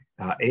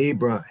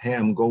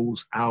Abraham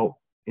goes out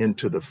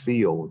into the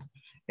field,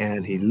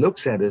 and he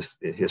looks at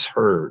his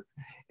herd,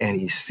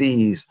 and he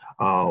sees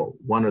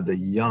one of the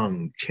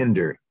young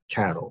tender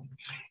cattle.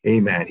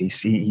 Amen.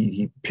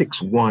 He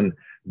picks one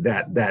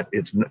that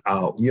it's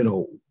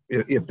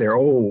if they're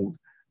old,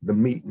 the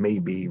meat may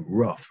be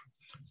rough,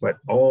 but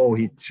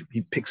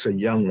he picks a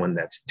young one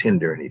that's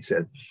tender, and he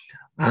said,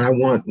 I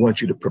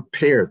want you to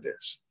prepare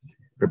this.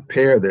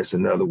 Prepare this,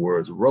 in other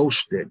words,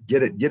 roast it,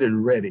 get it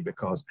ready,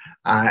 because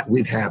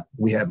we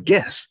have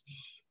guests,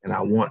 and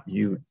I want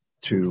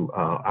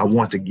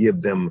to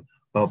give them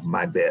of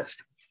my best.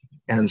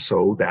 And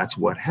so that's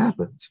what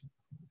happens.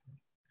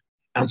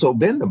 And so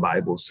then the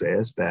Bible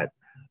says that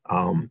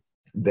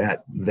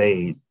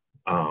they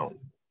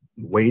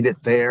waited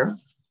there.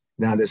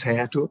 Now this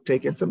had to have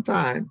taken some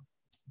time.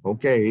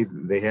 Okay,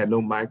 they had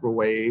no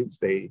microwaves.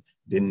 They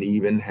didn't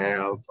even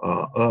have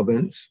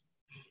ovens.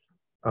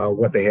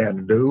 What they had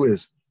to do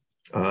is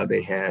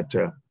they had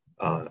to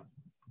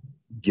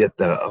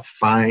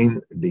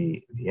find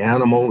the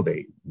animal.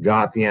 They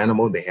got the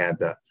animal. They had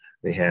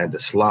to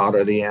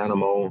slaughter the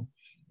animal,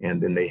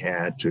 and then they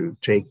had to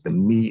take the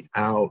meat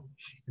out.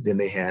 Then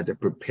they had to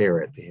prepare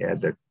it. They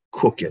had to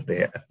cook it.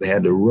 They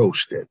had to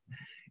roast it,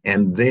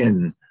 and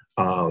then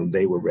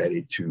they were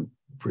ready to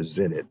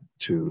present it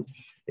to,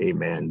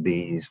 amen,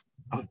 these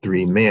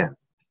three men.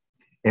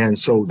 And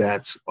so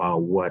that's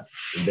what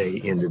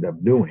they ended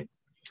up doing.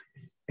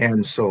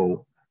 And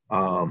so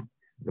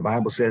the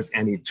Bible says,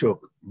 and he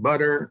took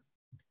butter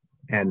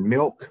and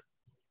milk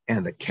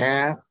and the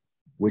calf,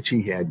 which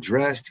he had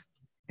dressed,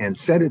 and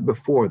set it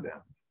before them.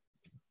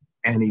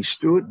 And he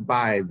stood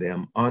by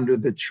them under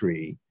the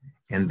tree,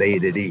 and they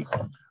did eat.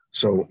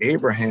 So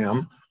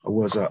Abraham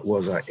was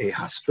a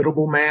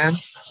hospitable man,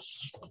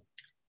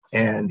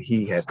 and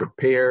he had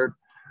prepared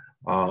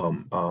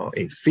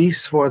a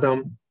feast for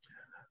them,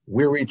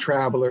 weary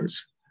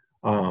travelers.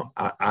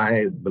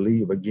 I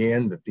believe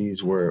again that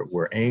these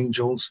were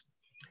angels,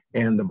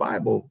 and the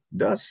Bible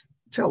does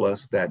tell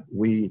us that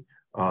we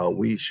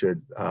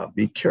should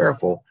be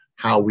careful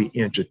how we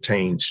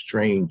entertain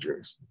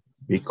strangers,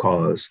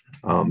 because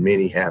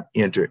many have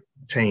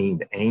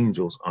entertained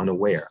angels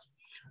unaware.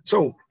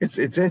 So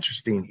it's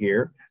interesting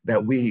here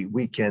that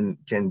we can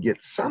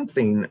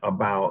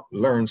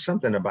learn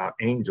something about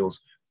angels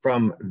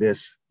from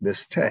this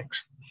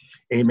text.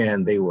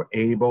 Amen. They were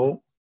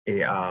able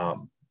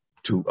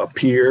to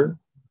appear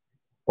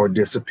or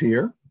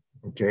disappear,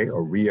 okay,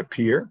 or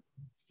reappear.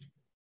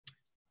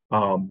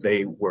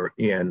 They were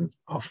in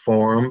a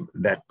form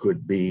that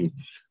could be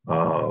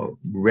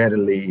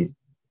readily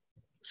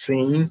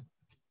seen,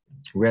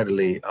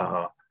 readily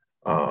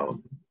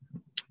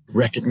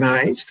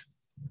recognized.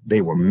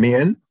 They were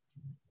men,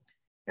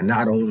 and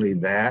not only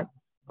that,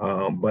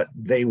 but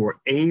they were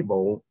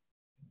able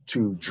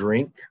to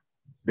drink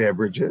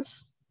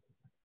beverages.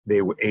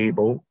 They were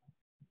able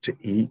to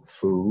eat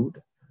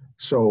food.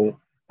 So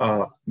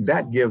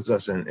that gives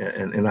us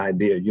an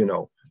idea. You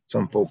know,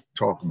 some folks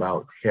talk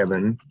about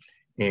heaven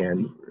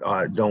and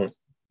don't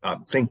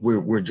think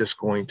we're just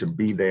going to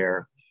be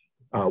there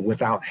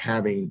without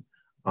having,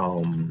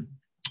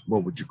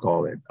 what would you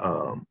call it?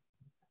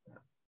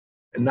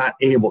 Not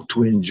able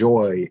to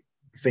enjoy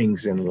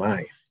things in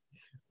life.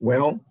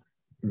 Well,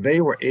 they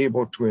were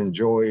able to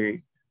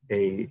enjoy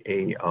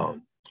a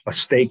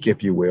steak,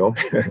 if you will.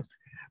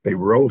 They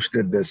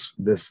roasted this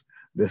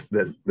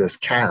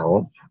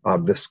cow,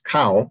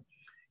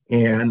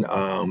 and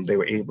they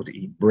were able to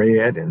eat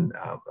bread and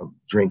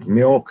drink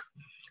milk,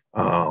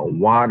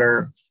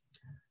 water.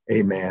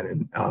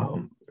 Amen.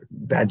 And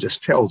that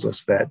just tells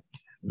us that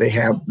they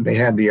had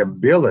the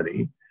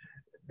ability.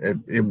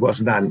 It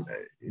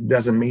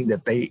doesn't mean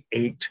that they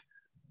ate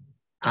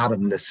out of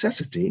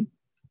necessity,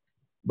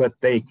 but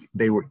they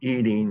were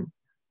eating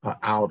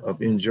out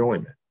of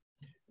enjoyment.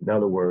 In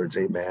other words,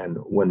 amen,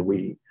 when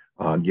we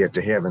get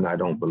to heaven, I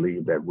don't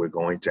believe that we're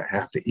going to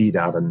have to eat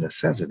out of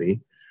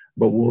necessity,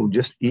 but we'll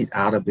just eat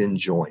out of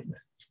enjoyment.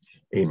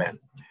 Amen.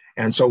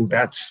 And so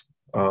that's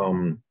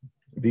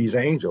these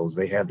angels,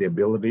 they have the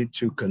ability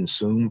to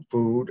consume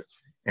food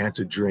and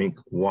to drink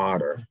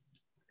water.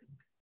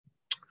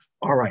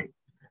 All right.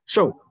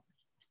 So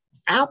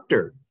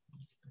after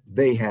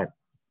they had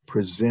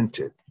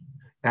presented,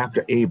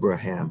 after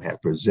Abraham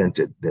had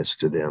presented this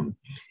to them,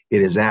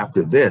 it is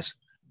after this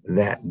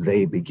that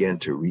they begin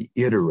to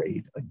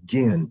reiterate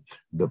again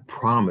the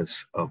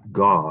promise of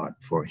God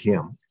for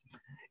him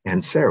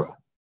and Sarah.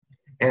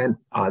 And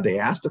they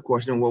asked the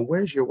question, well,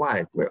 where's your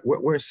wife?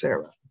 Where's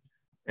Sarah?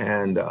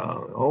 And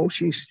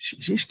she's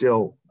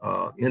still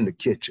in the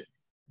kitchen.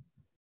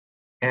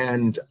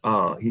 And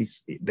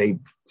they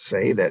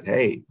say that,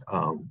 hey,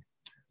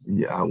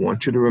 I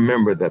want you to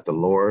remember that the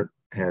Lord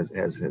has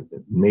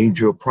made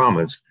you a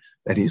promise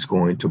that he's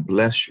going to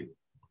bless you.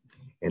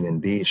 And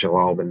indeed shall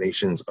all the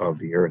nations of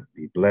the earth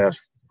be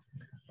blessed.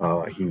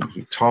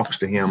 He talks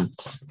to him.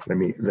 Let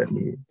me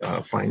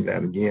find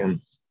that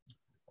again.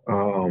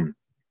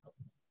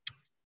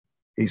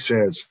 He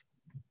says,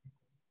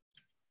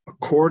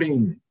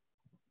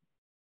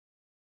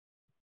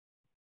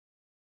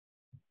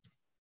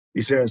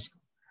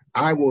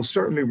 I will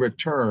certainly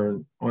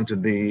return unto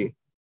thee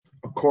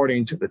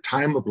according to the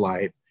time of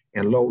life,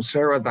 and lo,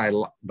 Sarah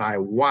thy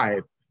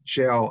wife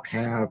shall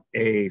have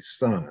a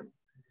son.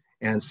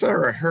 And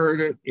Sarah heard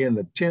it in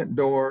the tent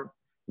door,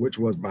 which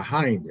was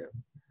behind him.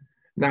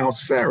 Now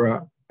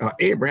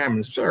Abraham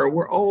and Sarah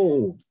were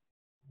old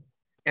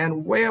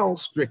and well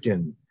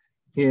stricken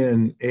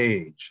in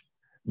age.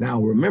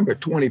 Now remember,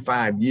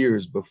 25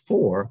 years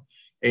before,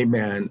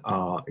 amen,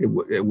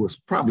 it was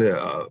probably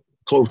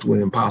close to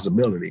an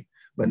impossibility,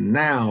 but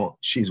now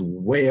she's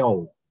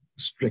well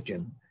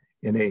stricken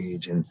in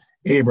age, and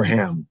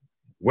Abraham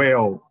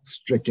well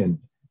stricken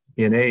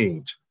in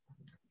age,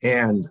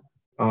 and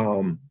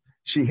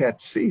she had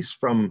ceased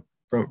from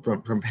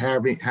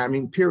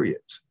having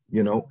periods.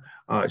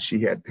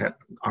 She had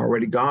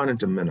already gone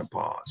into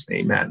menopause.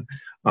 Amen.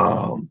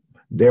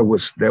 There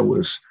was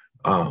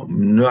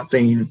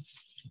nothing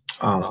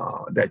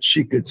that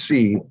she could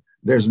see.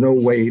 There's no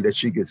way that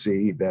she could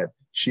see that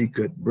she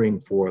could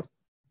bring forth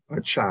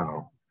a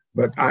child.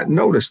 But I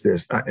noticed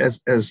this, as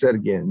I said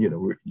again,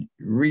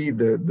 read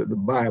the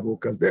Bible,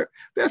 because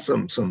there's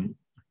some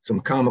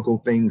comical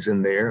things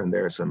in there, and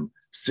there are some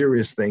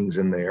serious things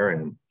in there.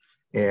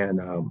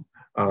 And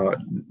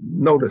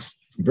notice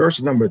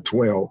verse number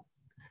 12.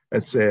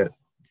 It said,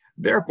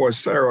 therefore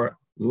Sarah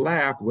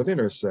laughed within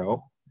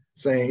herself,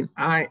 saying,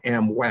 I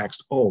am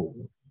waxed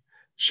old.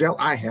 Shall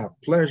I have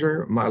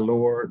pleasure, my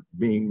Lord,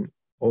 being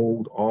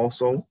old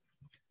also?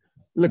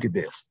 Look at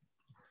this.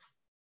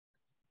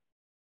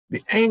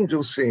 The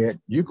angel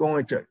said,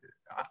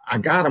 I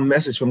got a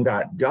message from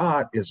God.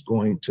 God is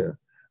going to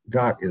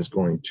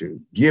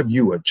give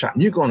you a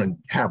child. You're going to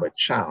have a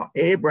child.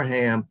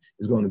 Abraham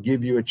is going to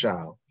give you a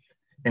child.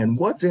 And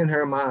what's in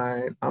her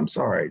mind? I'm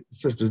sorry,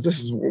 sisters, this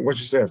is what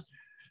she says.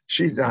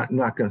 She's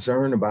not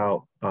concerned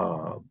about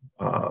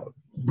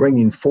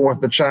bringing forth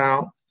the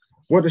child.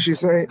 What does she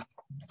say?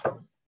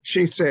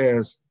 She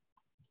says,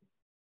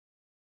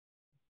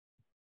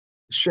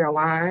 shall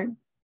I,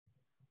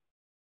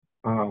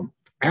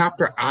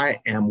 after I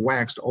am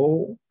waxed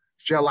old,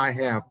 shall I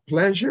have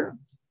pleasure,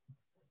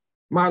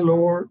 my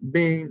Lord,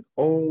 being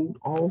old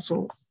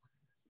also?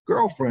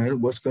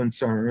 Girlfriend was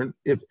concerned.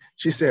 If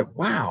she said,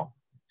 wow,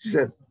 she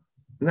said,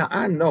 now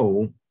I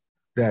know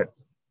that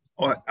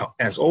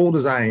as old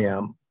as I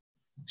am,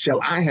 shall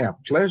I have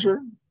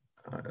pleasure?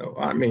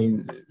 I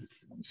mean,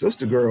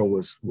 sister girl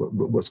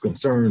was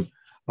concerned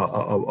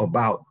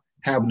about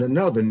having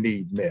another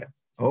need met.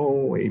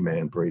 Oh,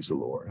 amen. Praise the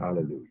Lord.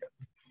 Hallelujah.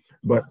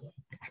 But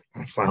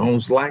it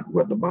sounds like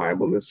what the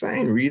Bible is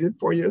saying. Read it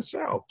for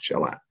yourself.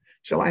 Shall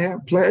I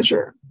have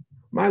pleasure,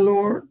 my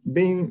Lord,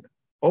 being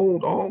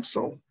old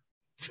also?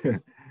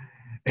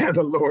 And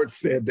the Lord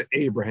said to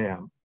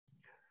Abraham,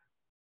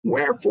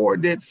 wherefore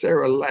did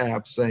Sarah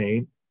laugh,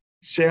 saying,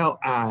 shall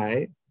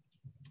I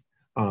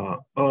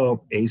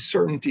of a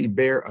certainty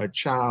bear a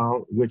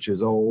child which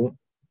is old?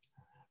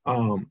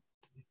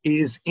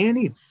 Is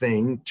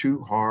anything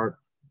too hard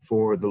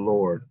for the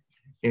Lord?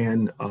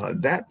 And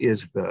that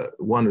is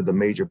one of the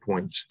major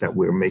points that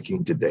we're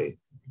making today.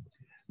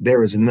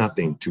 There is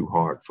nothing too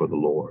hard for the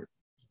Lord.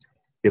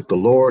 If the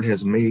Lord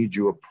has made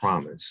you a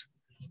promise,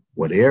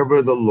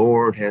 whatever the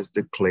Lord has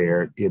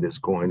declared, it is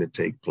going to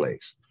take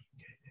place.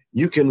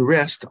 You can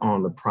rest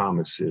on the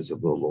promises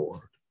of the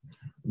Lord.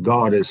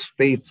 God is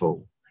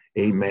faithful.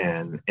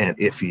 Amen. And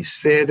if he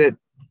said it,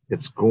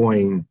 it's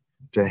going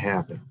to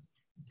happen.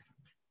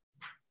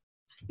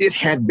 It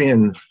had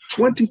been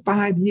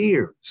 25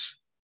 years.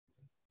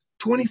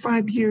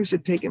 25 years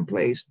had taken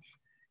place.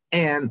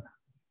 And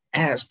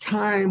as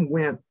time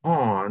went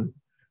on,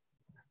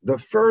 the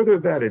further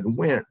that it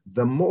went,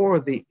 the more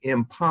the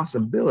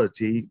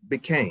impossibility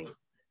became.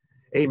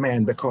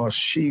 Amen. Because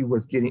she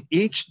was getting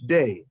each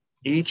day,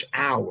 each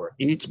hour,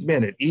 each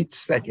minute, each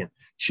second,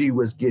 she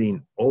was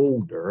getting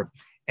older.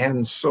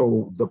 And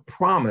so the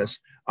promise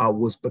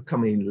was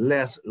becoming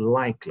less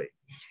likely.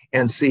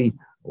 And see,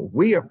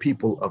 we are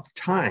people of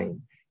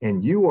time,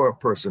 and you are a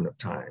person of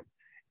time.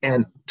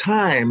 And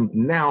time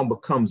now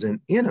becomes an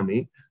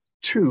enemy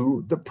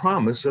to the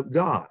promise of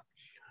God,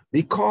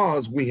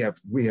 because we have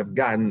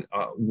gotten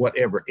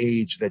whatever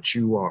age that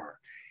you are,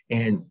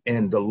 and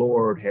the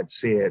Lord had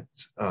said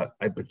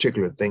a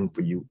particular thing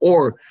for you,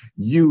 or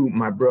you,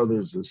 my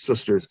brothers and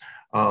sisters,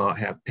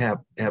 have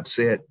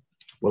said,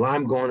 well,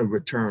 I'm going to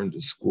return to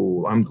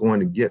school. I'm going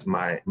to get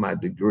my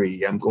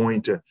degree. I'm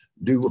going to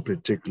do a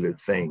particular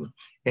thing.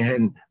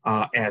 And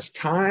as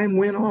time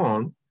went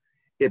on,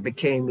 it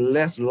became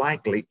less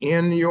likely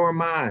in your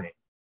mind.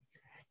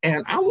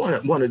 And I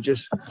want to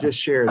just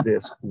share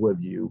this with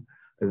you,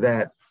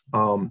 that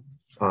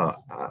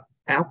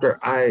after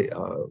I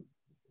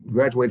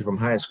graduated from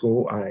high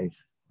school, I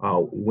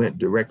went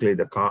directly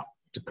to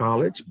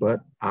college, but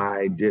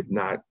I did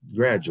not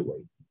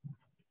graduate.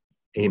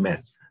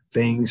 Amen.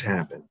 Things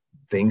happen.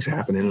 Things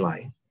happen in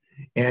life.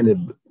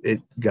 And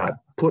it got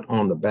put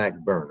on the back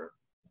burner.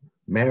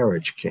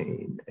 Marriage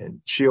came,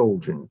 and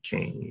children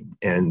came,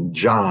 and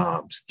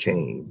jobs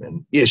came,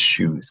 and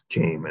issues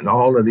came, and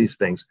all of these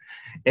things.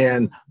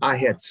 And I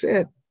had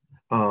said,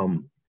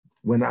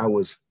 when I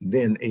was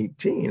then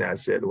 18, I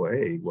said, well,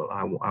 hey,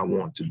 I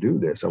want to do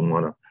this. I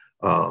want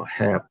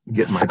to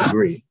get my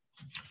degree.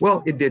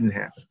 Well, it didn't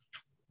happen.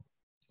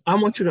 I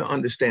want you to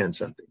understand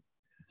something.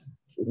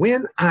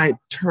 When I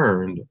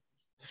turned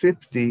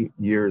 50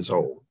 years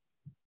old,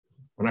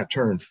 when I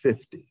turned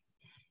 50,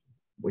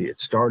 we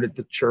had started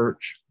the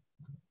church.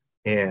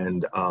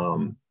 And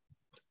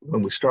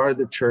when we started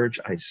the church,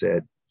 I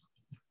said,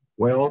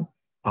 well,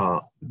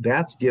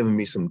 that's given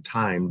me some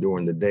time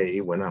during the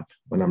day when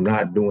I'm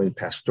not doing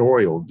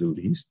pastoral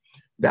duties.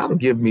 That'll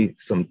give me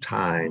some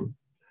time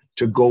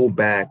to go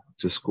back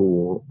to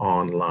school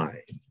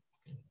online.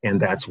 And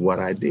that's what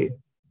I did.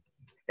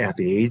 At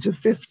the age of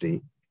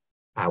 50,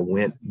 I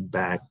went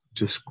back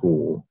to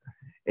school.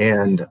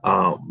 And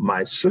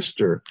my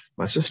sister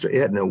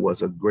Edna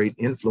was a great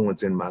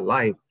influence in my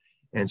life,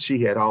 and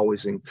she had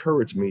always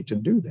encouraged me to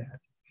do that.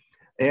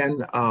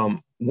 And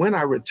when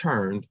I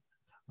returned,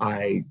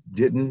 I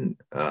didn't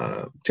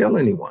tell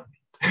anyone.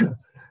 The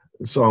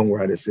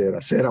songwriter said, I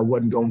said I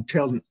wasn't going to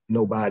tell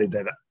nobody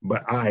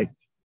but I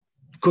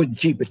couldn't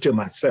keep it to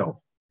myself,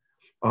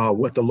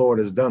 what the Lord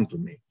has done for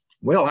me.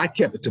 Well, I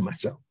kept it to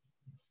myself.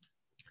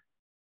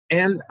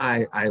 And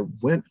I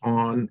went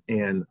on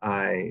and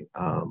I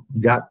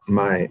got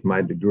my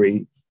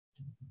degree,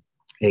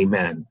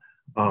 amen,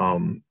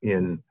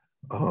 in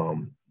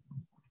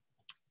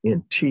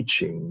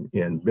teaching,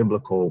 in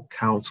biblical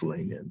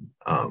counseling.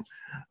 And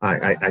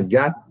I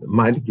got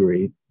my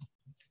degree.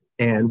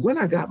 And when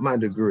I got my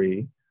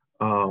degree,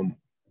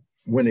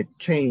 when it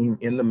came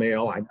in the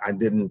mail, I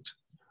didn't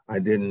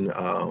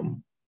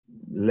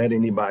let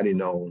anybody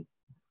know.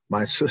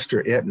 My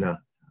sister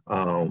Edna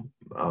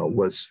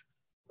was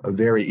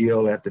very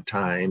ill at the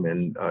time,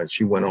 and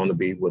she went on to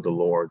be with the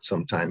Lord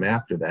sometime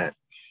after that.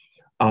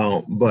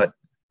 But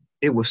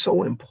it was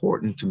so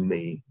important to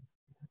me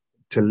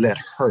to let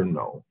her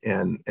know,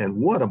 and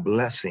what a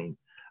blessing.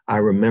 I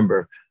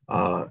remember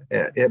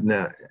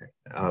Edna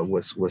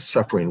was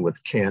suffering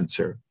with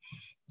cancer,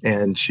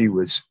 and she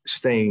was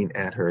staying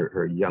at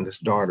her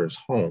youngest daughter's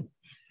home.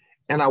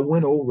 And I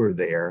went over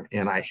there,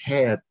 and I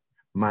had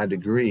my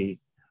degree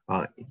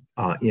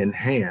in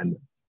hand,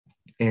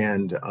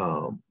 and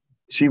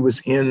she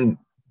was in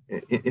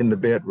the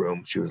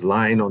bedroom. She was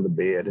lying on the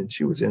bed, and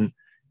she was in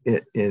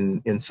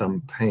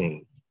some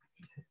pain.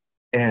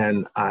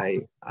 And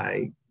I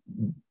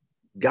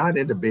got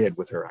into bed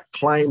with her. I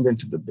climbed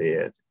into the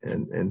bed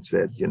and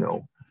said,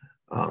 Edna,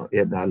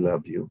 I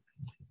love you.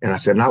 And I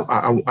said, now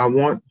I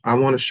want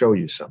to show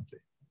you something.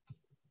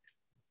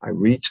 I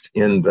reached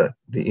in the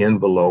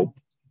envelope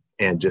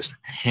and just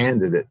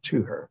handed it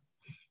to her.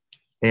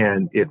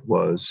 And it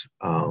was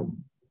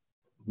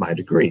my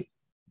degree.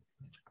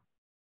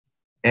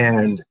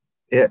 And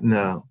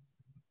Edna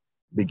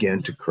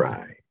began to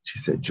cry. She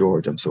said,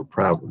 George, I'm so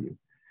proud of you.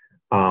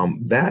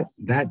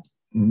 That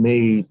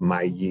made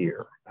my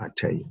year, I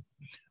tell you,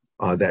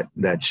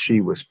 that she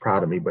was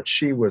proud of me. But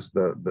she was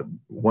the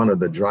one of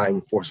the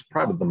driving force,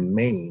 probably the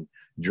main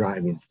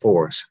driving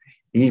force,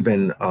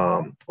 even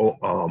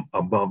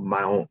above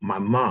my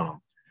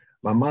mom.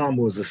 My mom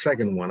was the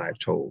second one I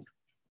told.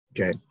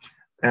 Okay,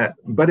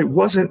 but it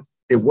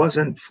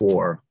wasn't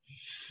for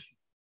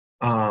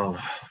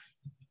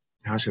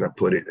how should I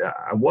put it?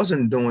 I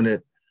wasn't doing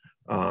it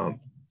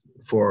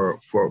for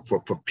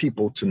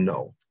people to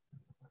know.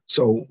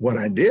 So what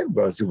I did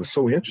was, it was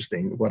so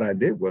interesting. What I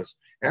did was,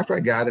 after I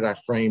got it, I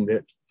framed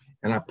it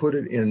and I put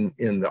it in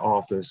the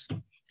office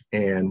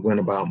and went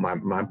about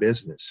my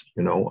business.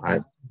 I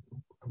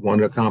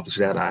wanted to accomplish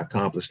that. I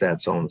accomplished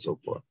that, so on and so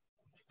forth.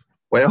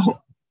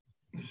 Well,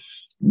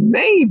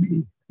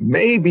 maybe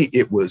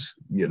it was,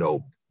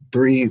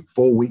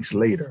 3-4 weeks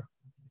later,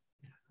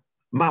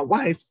 my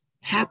wife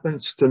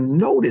happens to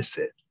notice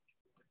it.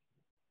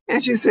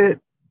 And she said,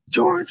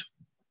 George,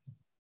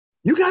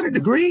 you got a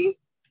degree?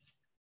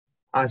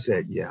 I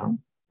said, yeah.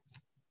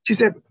 She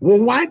said, well,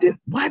 why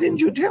didn't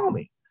you tell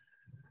me?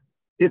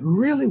 It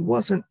really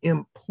wasn't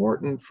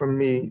important for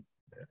me.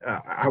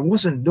 I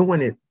wasn't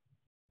doing it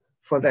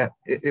for that.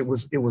 It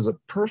was a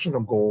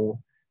personal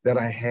goal that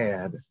I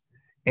had.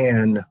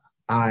 And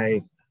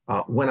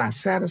when I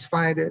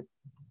satisfied it,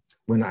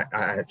 when I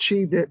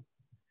achieved it,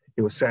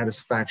 it was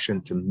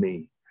satisfaction to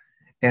me.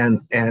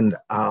 And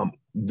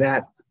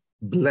that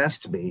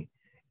blessed me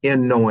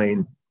in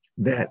knowing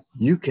that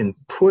you can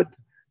put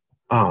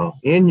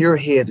in your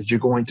head that you're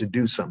going to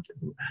do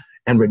something.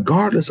 And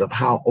regardless of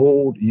how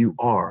old you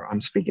are,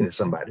 I'm speaking to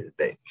somebody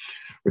today,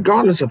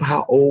 regardless of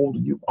how old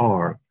you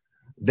are,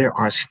 there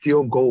are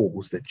still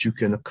goals that you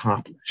can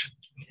accomplish.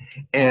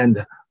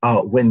 And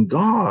when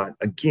God,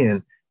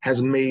 again,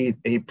 has made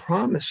a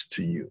promise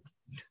to you.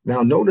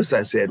 Now, notice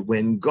I said,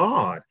 when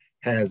God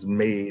has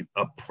made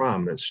a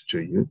promise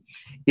to you,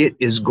 it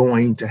is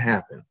going to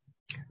happen.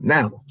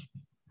 Now,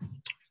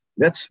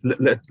 let's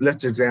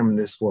examine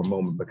this for a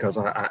moment, because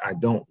I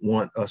don't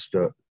want us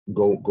to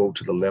go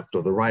to the left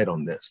or the right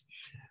on this.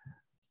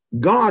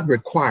 God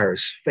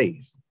requires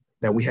faith,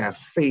 that we have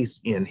faith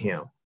in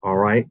him, all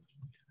right?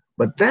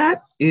 But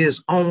that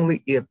is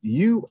only if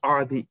you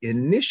are the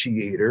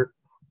initiator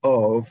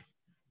of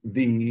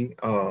the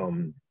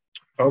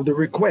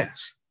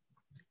request.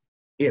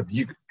 If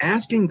you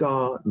asking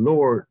God,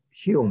 Lord,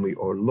 heal me,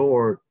 or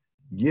Lord,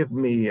 give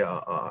me,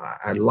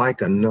 I'd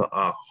like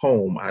a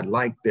home, I'd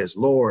like this,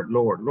 Lord,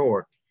 Lord,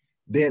 Lord,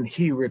 then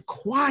he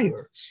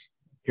requires,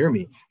 hear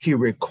me, he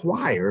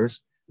requires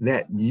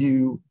that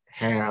you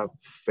have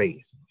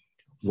faith.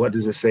 What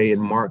does it say in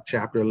Mark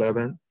chapter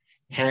 11?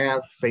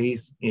 Have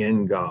faith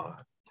in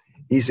God.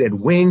 He said,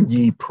 when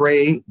ye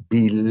pray,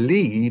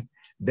 believe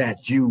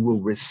that you will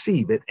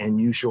receive it and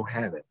you shall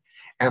have it.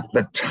 At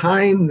the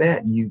time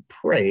that you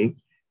pray,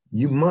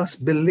 you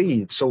must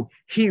believe. So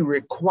he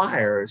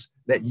requires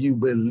that you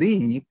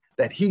believe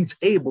that he's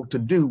able to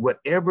do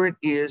whatever it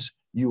is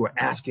you are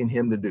asking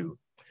him to do.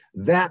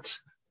 That's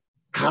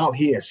how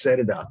he has set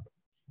it up.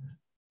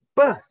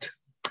 But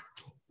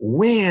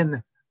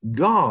when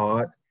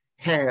God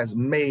has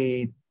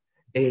made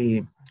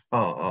an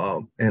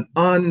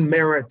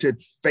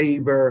unmerited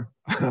favor,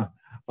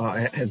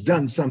 has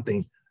done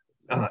something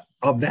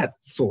of that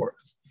sort,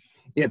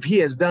 if he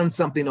has done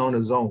something on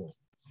his own,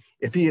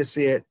 if he has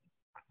said,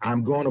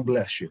 I'm going to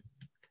bless you.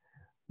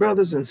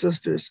 Brothers and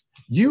sisters,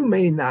 you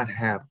may not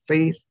have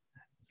faith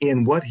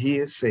in what he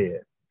has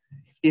said.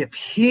 If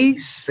he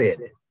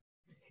said it,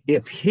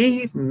 if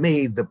he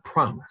made the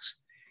promise,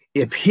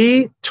 if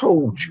he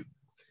told you,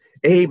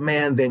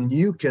 amen, then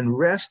you can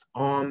rest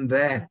on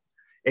that,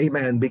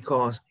 amen,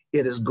 because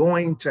it is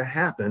going to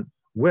happen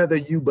whether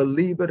you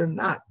believe it or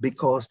not,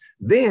 because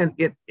then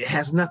it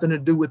has nothing to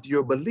do with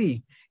your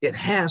belief. It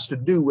has to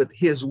do with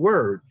his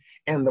word.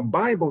 And the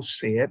Bible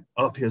said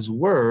of his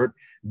word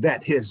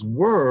that his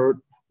word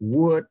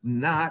would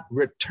not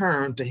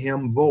return to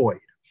him void.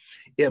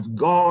 If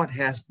God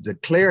has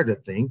declared a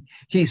thing,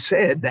 he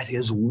said that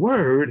his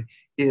word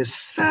is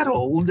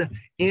settled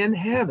in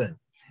heaven.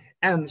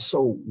 And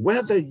so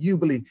whether you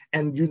believe,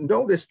 and you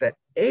notice that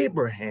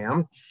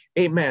Abraham,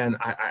 amen,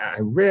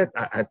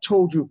 I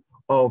told you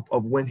of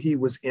when he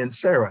was in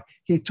Sarah,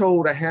 he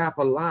told a half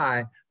a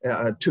lie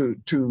to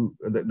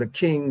the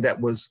king that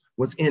was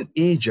in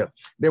Egypt.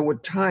 There were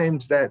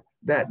times that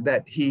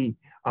he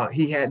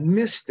had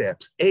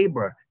missteps.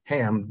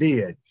 Abraham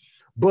did,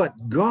 but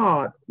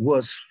God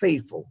was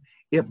faithful.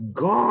 If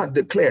God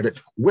declared it,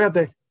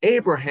 whether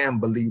Abraham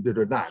believed it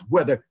or not,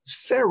 whether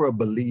Sarah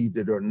believed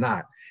it or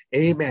not,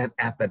 amen,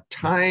 at the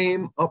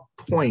time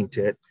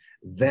appointed,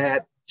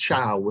 that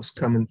child was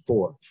coming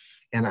forth.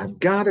 And I've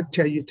got to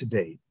tell you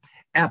today,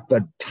 at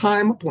the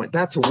time appointed,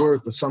 that's a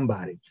word for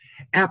somebody.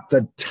 At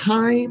the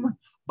time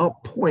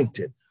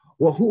appointed.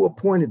 Well, who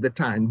appointed the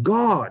time?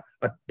 God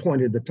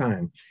appointed the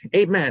time.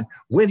 Amen.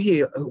 When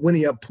he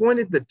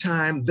appointed the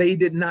time, they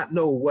did not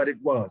know what it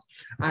was.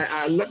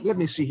 Let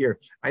me see here.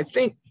 I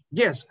think,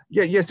 yes,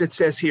 it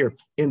says here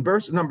in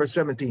verse number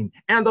 17,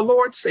 and the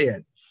Lord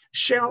said,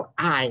 shall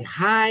I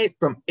hide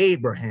from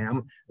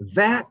Abraham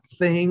that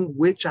thing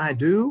which I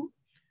do?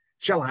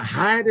 Shall I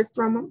hide it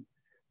from him?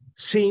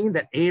 Seeing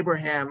that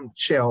Abraham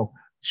shall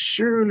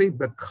surely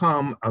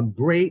become a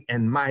great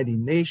and mighty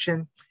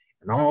nation,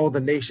 and all the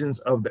nations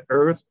of the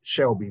earth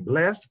shall be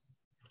blessed.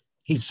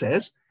 He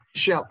says,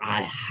 shall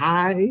I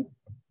hide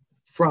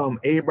from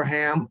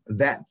Abraham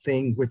that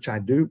thing which I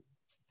do?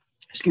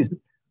 Excuse me.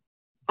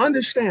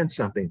 Understand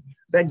something,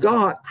 that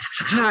God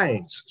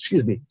hides,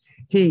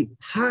 he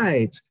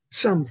hides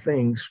some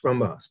things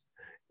from us.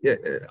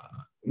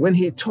 When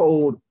he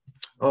told,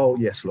 oh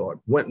yes, Lord,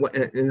 when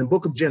in the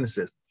book of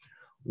Genesis,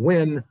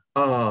 when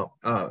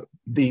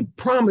the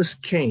promise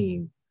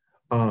came,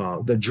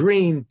 the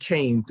dream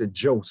came to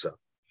Joseph.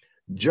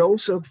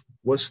 Joseph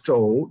was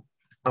told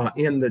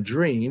in the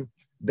dream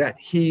that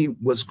he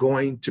was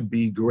going to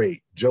be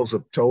great.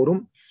 Joseph told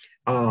him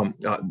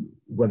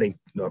When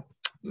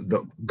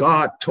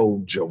God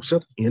told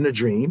Joseph in a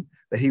dream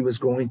that he was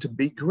going to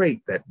be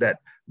great, that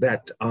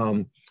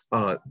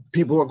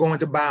people were going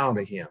to bow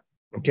to him.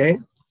 Okay,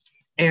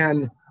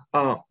 and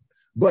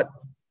but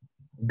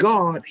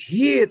God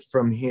hid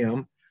from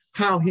him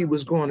how he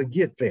was going to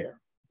get there.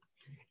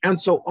 And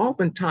so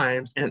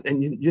oftentimes,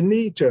 and you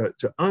need to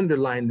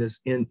underline this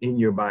in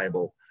your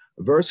Bible,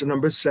 verse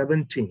number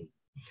 17,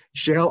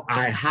 shall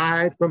I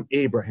hide from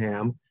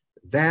Abraham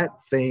that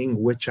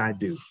thing which I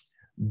do?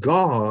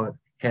 God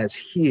has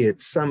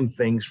hid some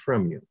things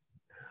from you.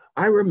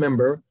 I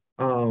remember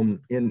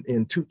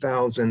in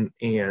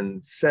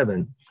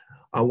 2007,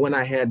 when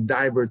I had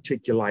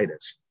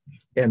diverticulitis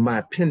and my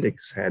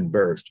appendix had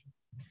burst.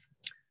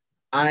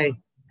 I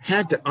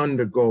had to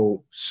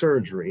undergo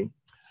surgery,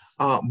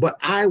 but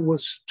I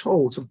was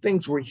told some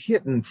things were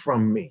hidden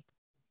from me,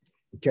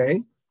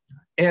 okay?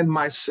 And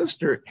my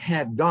sister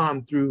had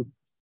gone through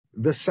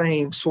the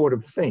same sort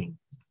of thing,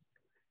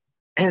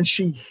 and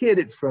she hid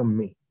it from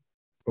me,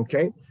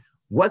 okay?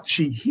 What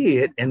she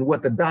hid and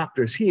what the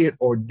doctors hid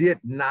or did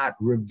not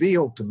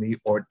reveal to me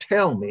or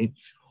tell me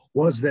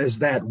was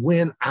that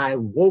when I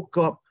woke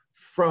up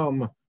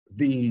from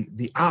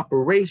the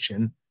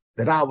operation,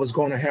 that I was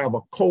going to have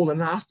a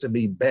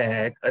colonoscopy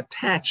bag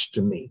attached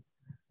to me.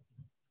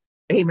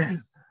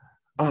 Amen.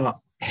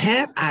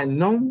 Had I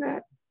known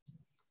that,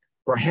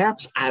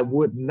 perhaps I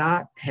would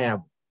not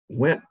have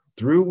went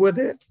through with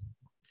it.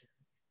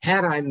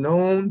 Had I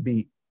known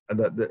the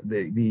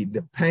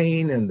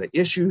pain and the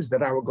issues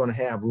that I were going to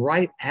have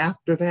right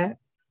after that,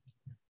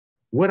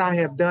 would I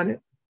have done it?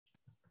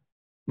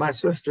 My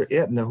sister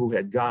Edna, who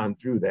had gone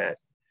through that,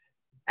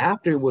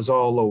 after it was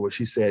all over,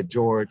 she said,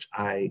 George,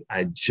 I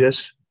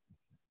just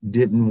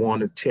didn't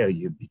want to tell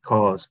you,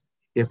 because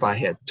if I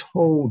had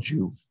told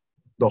you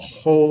the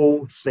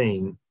whole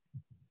thing,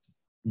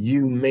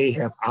 you may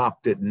have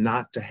opted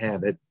not to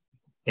have it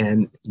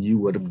and you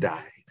would have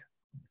died.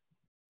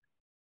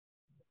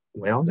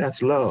 Well,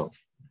 that's love.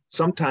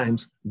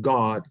 Sometimes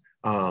God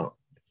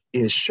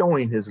is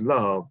showing his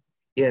love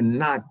in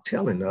not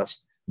telling us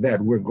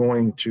that we're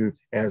going to,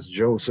 as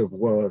Joseph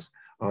was,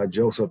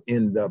 Joseph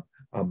ended up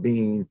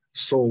being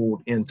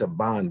sold into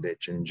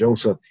bondage, and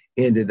Joseph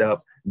ended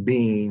up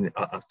being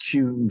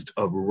accused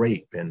of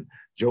rape, and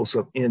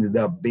Joseph ended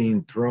up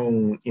being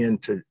thrown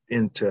into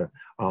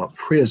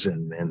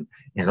prison,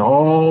 and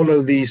all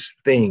of these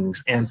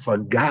things, and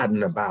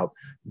forgotten about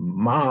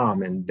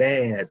mom and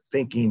dad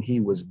thinking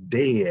he was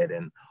dead,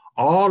 and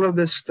all of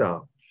this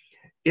stuff.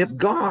 If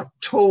God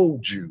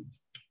told you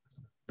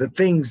the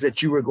things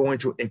that you were going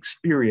to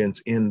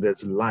experience in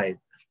this life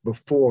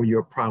before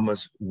your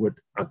promise would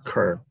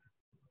occur,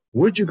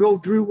 would you go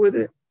through with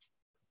it?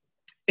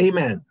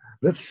 Amen.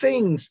 The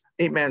things,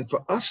 amen,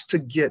 for us to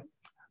get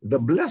the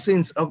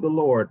blessings of the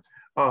Lord,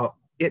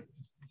 it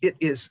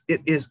is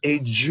a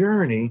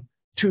journey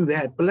to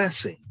that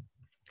blessing.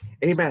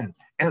 Amen.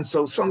 And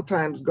so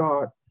sometimes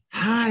God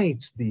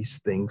hides these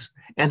things,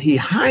 and he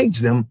hides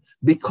them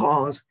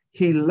because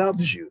he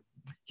loves you.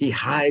 He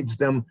hides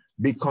them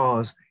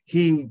because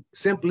he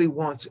simply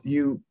wants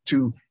you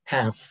to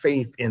have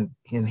faith in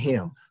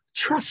him.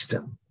 Trust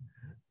him.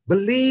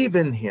 Believe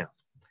in him.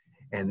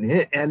 And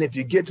if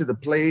you get to the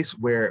place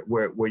where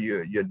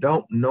you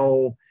don't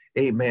know,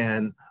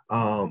 amen,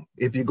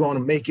 if you're going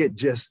to make it,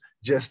 just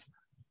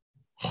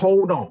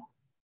hold on.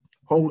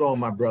 Hold on,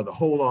 my brother.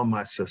 Hold on,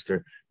 my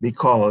sister,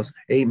 because,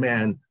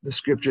 amen, the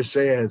scripture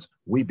says,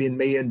 weeping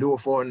may endure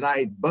for a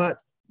night, but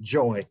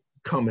joy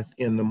cometh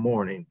in the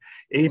morning.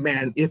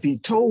 Amen. If he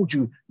told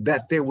you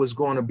that there was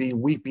going to be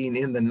weeping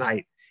in the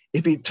night,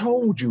 if he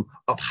told you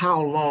of how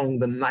long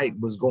the night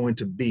was going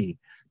to be,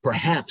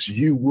 perhaps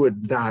you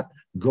would not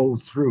go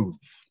through.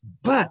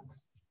 But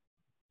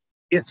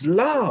it's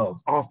love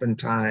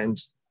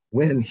oftentimes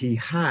when he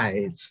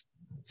hides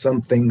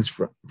some things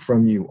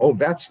from you. Oh,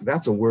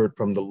 that's a word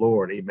from the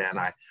Lord. Amen.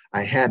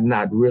 I had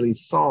not really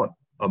thought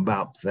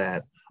about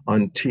that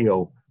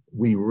until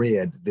we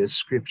read this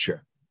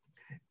scripture.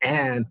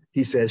 And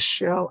he says,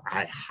 shall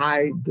I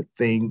hide the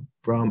thing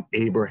from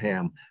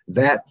Abraham,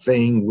 that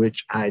thing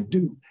which I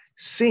do,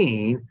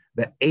 seeing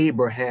that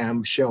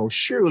Abraham shall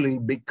surely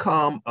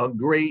become a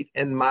great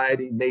and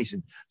mighty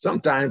nation.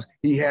 Sometimes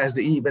he has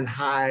to even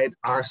hide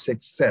our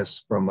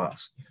success from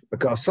us,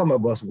 because some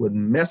of us would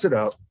mess it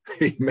up.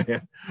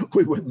 Amen.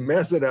 We would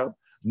mess it up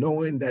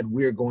knowing that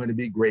we're going to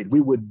be great.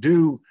 We would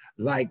do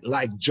like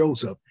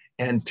Joseph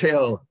and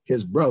tell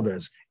his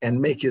brothers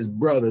and make his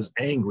brothers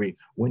angry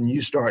when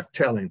you start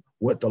telling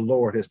what the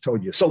Lord has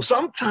told you. So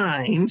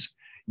sometimes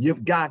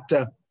you've got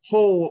to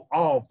hold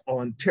off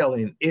on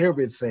telling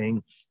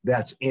everything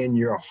that's in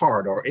your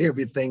heart or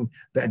everything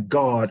that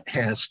God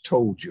has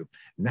told you.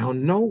 Now,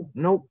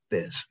 note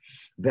this,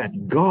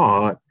 that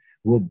God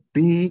will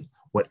be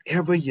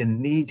whatever you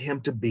need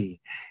him to be.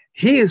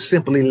 He is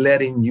simply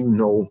letting you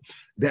know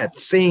that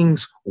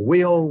things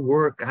will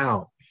work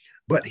out,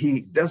 but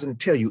he doesn't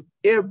tell you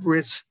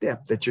every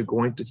step that you're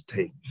going to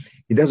take.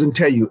 He doesn't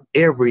tell you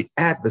every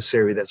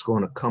adversary that's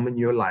going to come in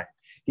your life.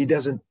 He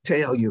doesn't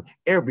tell you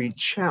every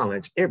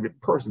challenge, every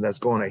person that's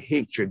going to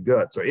hate your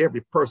guts, or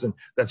every person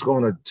that's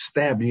going to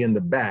stab you in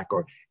the back,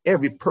 or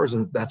every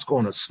person that's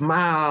going to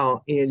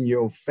smile in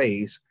your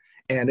face.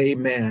 And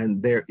amen,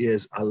 there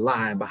is a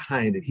lie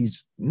behind it.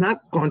 He's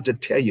not going to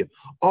tell you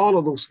all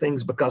of those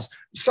things, because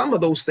some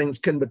of those things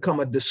can become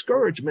a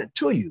discouragement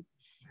to you.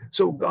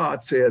 So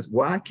God says,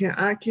 well,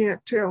 I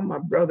can't tell my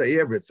brother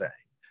everything.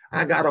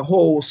 I got to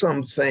hold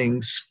some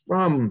things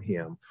from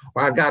him,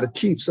 or I got to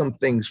keep some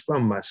things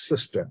from my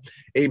sister.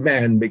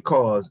 Amen.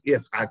 Because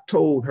if I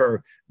told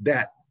her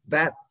that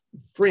that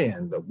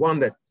friend, the one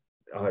that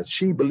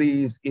she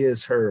believes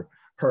is her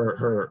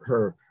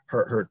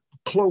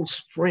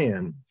close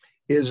friend,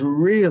 is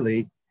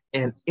really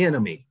an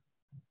enemy,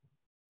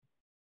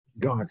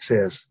 God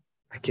says,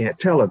 I can't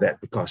tell her that,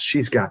 because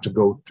she's got to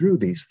go through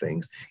these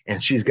things,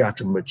 and she's got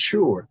to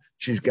mature.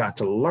 She's got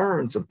to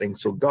learn some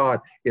things. So God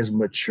is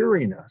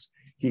maturing us.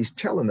 He's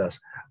telling us,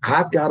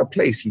 I've got a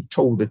place. He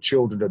told the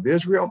children of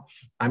Israel,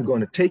 I'm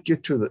going to take you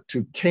to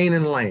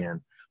Canaan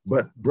land.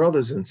 But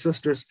brothers and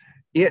sisters,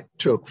 it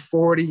took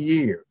 40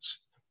 years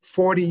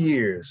for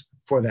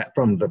that,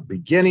 from the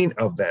beginning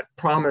of that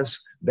promise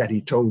that he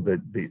told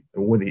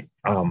when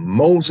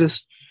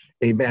Moses,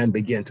 amen,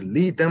 began to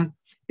lead them.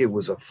 It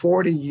was a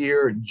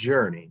 40-year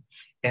journey,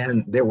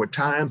 and there were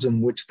times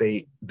in which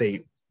they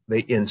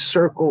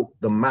encircled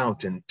the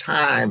mountain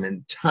time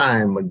and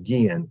time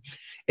again.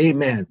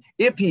 Amen.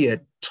 If he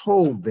had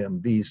told them,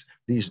 these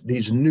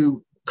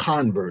new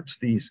converts,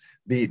 these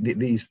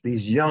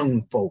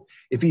young folk,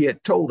 if he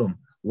had told them,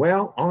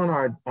 well,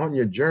 on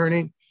your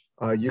journey,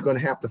 you're going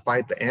to have to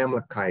fight the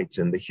Amalekites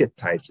and the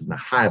Hittites and the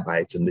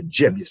Hivites and the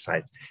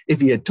Jebusites. If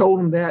he had told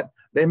them that,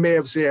 they may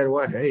have said,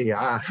 well, hey,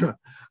 I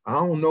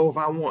don't know if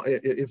I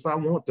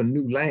want the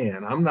new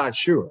land. I'm not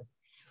sure.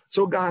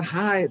 So God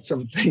hides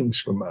some things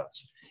from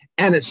us,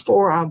 and it's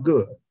for our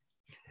good.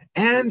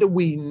 And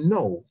we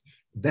know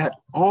that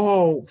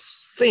all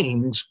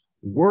things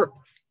work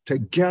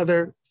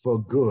together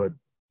for good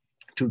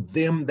to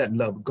them that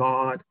love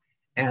God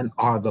and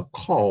are the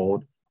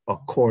called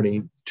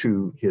according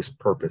to his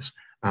purpose.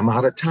 I'm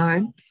out of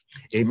time.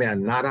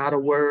 Amen. Not out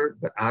of word,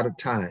 but out of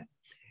time.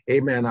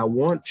 Amen. I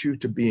want you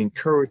to be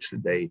encouraged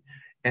today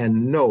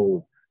and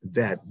know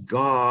that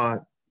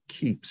God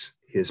keeps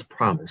his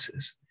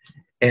promises.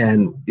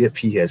 And if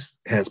he has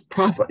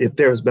if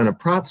there has been a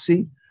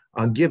prophecy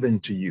given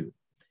to you,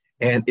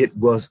 and it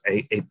was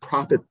a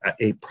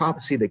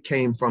prophecy that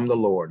came from the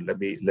Lord. Let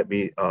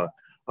me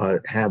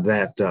have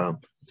that,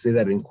 say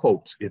that in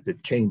quotes. If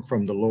it came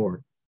from the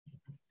Lord,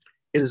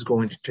 it is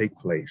going to take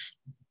place.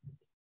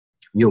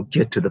 You'll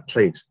get to the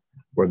place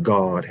where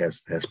God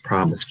has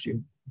promised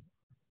you.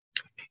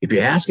 If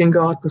you're asking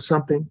God for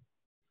something,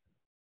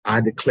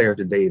 I declare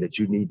today that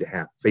you need to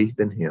have faith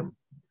in him.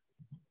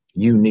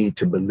 You need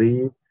to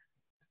believe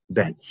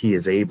that he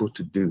is able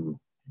to do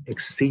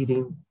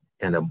exceeding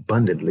and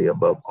abundantly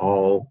above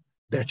all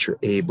that you're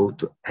able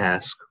to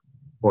ask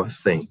or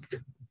think,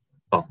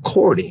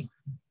 according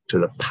to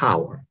the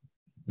power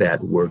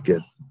that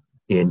worketh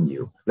in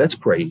you. Let's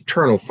pray.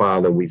 Eternal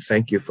Father, we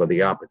thank you for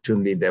the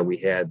opportunity that we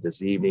had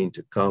this evening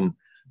to come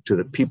to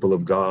the people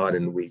of God.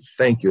 And we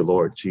thank you,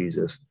 Lord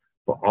Jesus,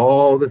 for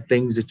all the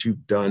things that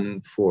you've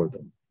done for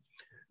them.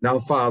 Now,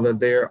 Father,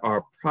 there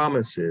are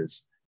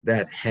promises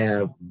that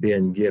have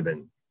been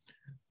given.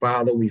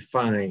 Father, we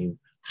find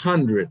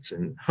hundreds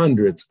and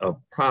hundreds of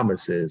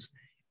promises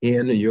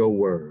in your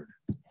word.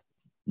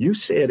 You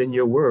said in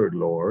your word,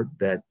 Lord,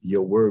 that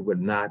your word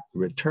would not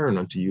return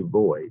unto you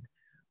void,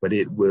 but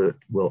it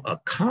will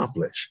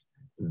accomplish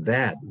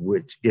that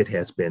which it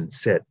has been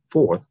set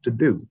forth to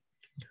do.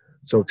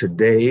 So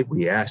today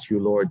we ask you,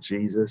 Lord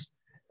Jesus,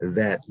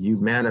 that you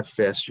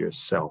manifest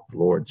yourself,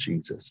 Lord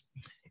Jesus,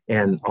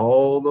 and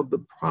all of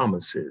the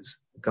promises.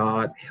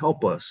 God,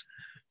 help us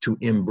to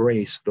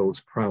embrace those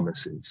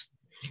promises.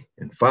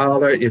 And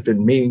Father, if it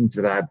means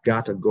that I've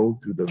got to go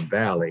through the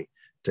valley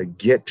to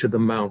get to the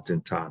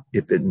mountaintop,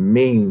 if it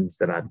means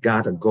that I've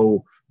got to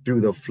go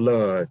through the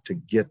flood to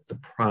get the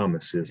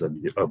promises of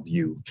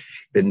you,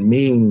 if it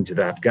means that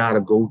I've got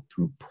to go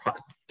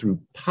through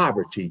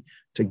poverty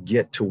to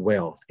get to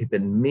wealth, if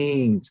it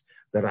means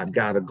that I've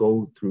got to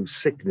go through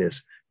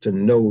sickness to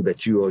know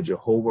that you are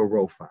Jehovah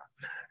Rapha.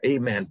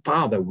 Amen.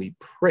 Father, we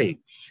pray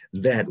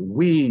that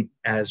we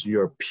as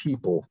your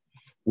people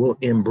will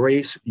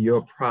embrace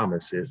your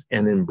promises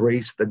and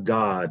embrace the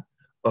God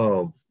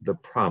of the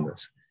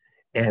promise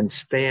and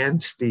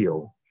stand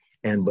still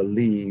and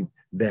believe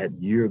that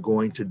you're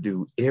going to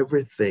do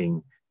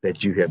everything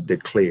that you have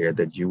declared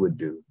that you would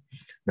do.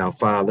 Now,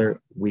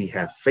 Father, we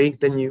have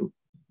faith in you.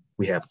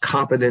 We have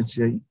confidence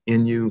in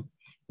you.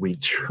 We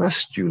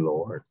trust you,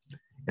 Lord.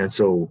 And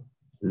so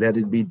let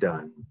it be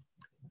done.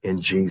 In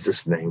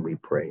Jesus' name we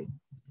pray.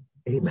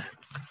 Amen.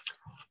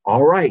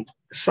 All right.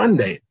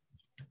 Sunday,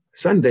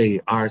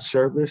 our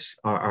service,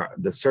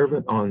 the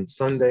servant on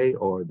Sunday,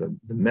 or the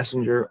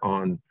messenger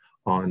on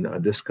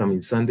this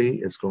coming Sunday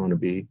is going to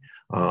be,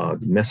 the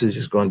message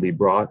is going to be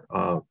brought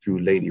through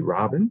Lady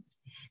Robin.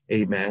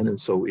 Amen. And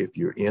so if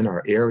you're in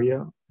our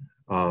area,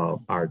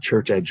 Our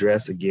church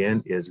address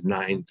again is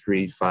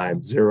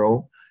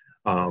 9350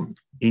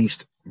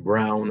 East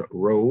Brown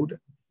Road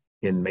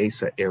in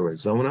Mesa,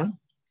 Arizona.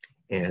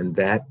 And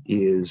that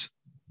is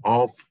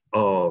off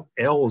of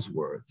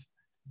Ellsworth.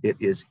 It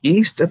is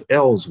east of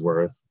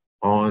Ellsworth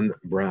on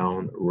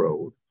Brown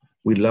Road.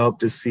 We love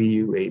to see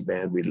you,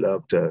 amen. We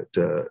love to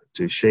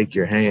shake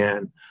your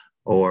hand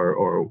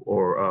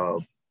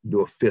or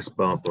do a fist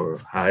bump or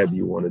however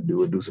you want to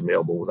do it, do some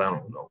elbows, I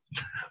don't know.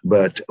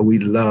 But we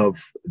love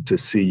to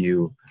see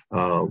you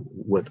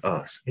with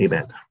us,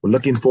 amen. We're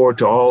looking forward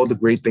to all the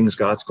great things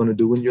God's going to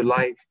do in your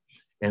life.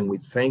 And we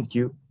thank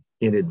you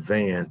in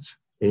advance,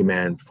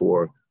 amen,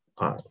 for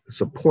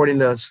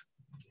supporting us,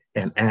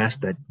 and ask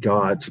that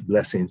God's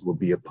blessings will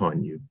be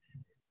upon you.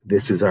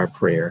 This is our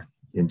prayer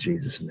in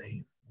Jesus'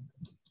 name.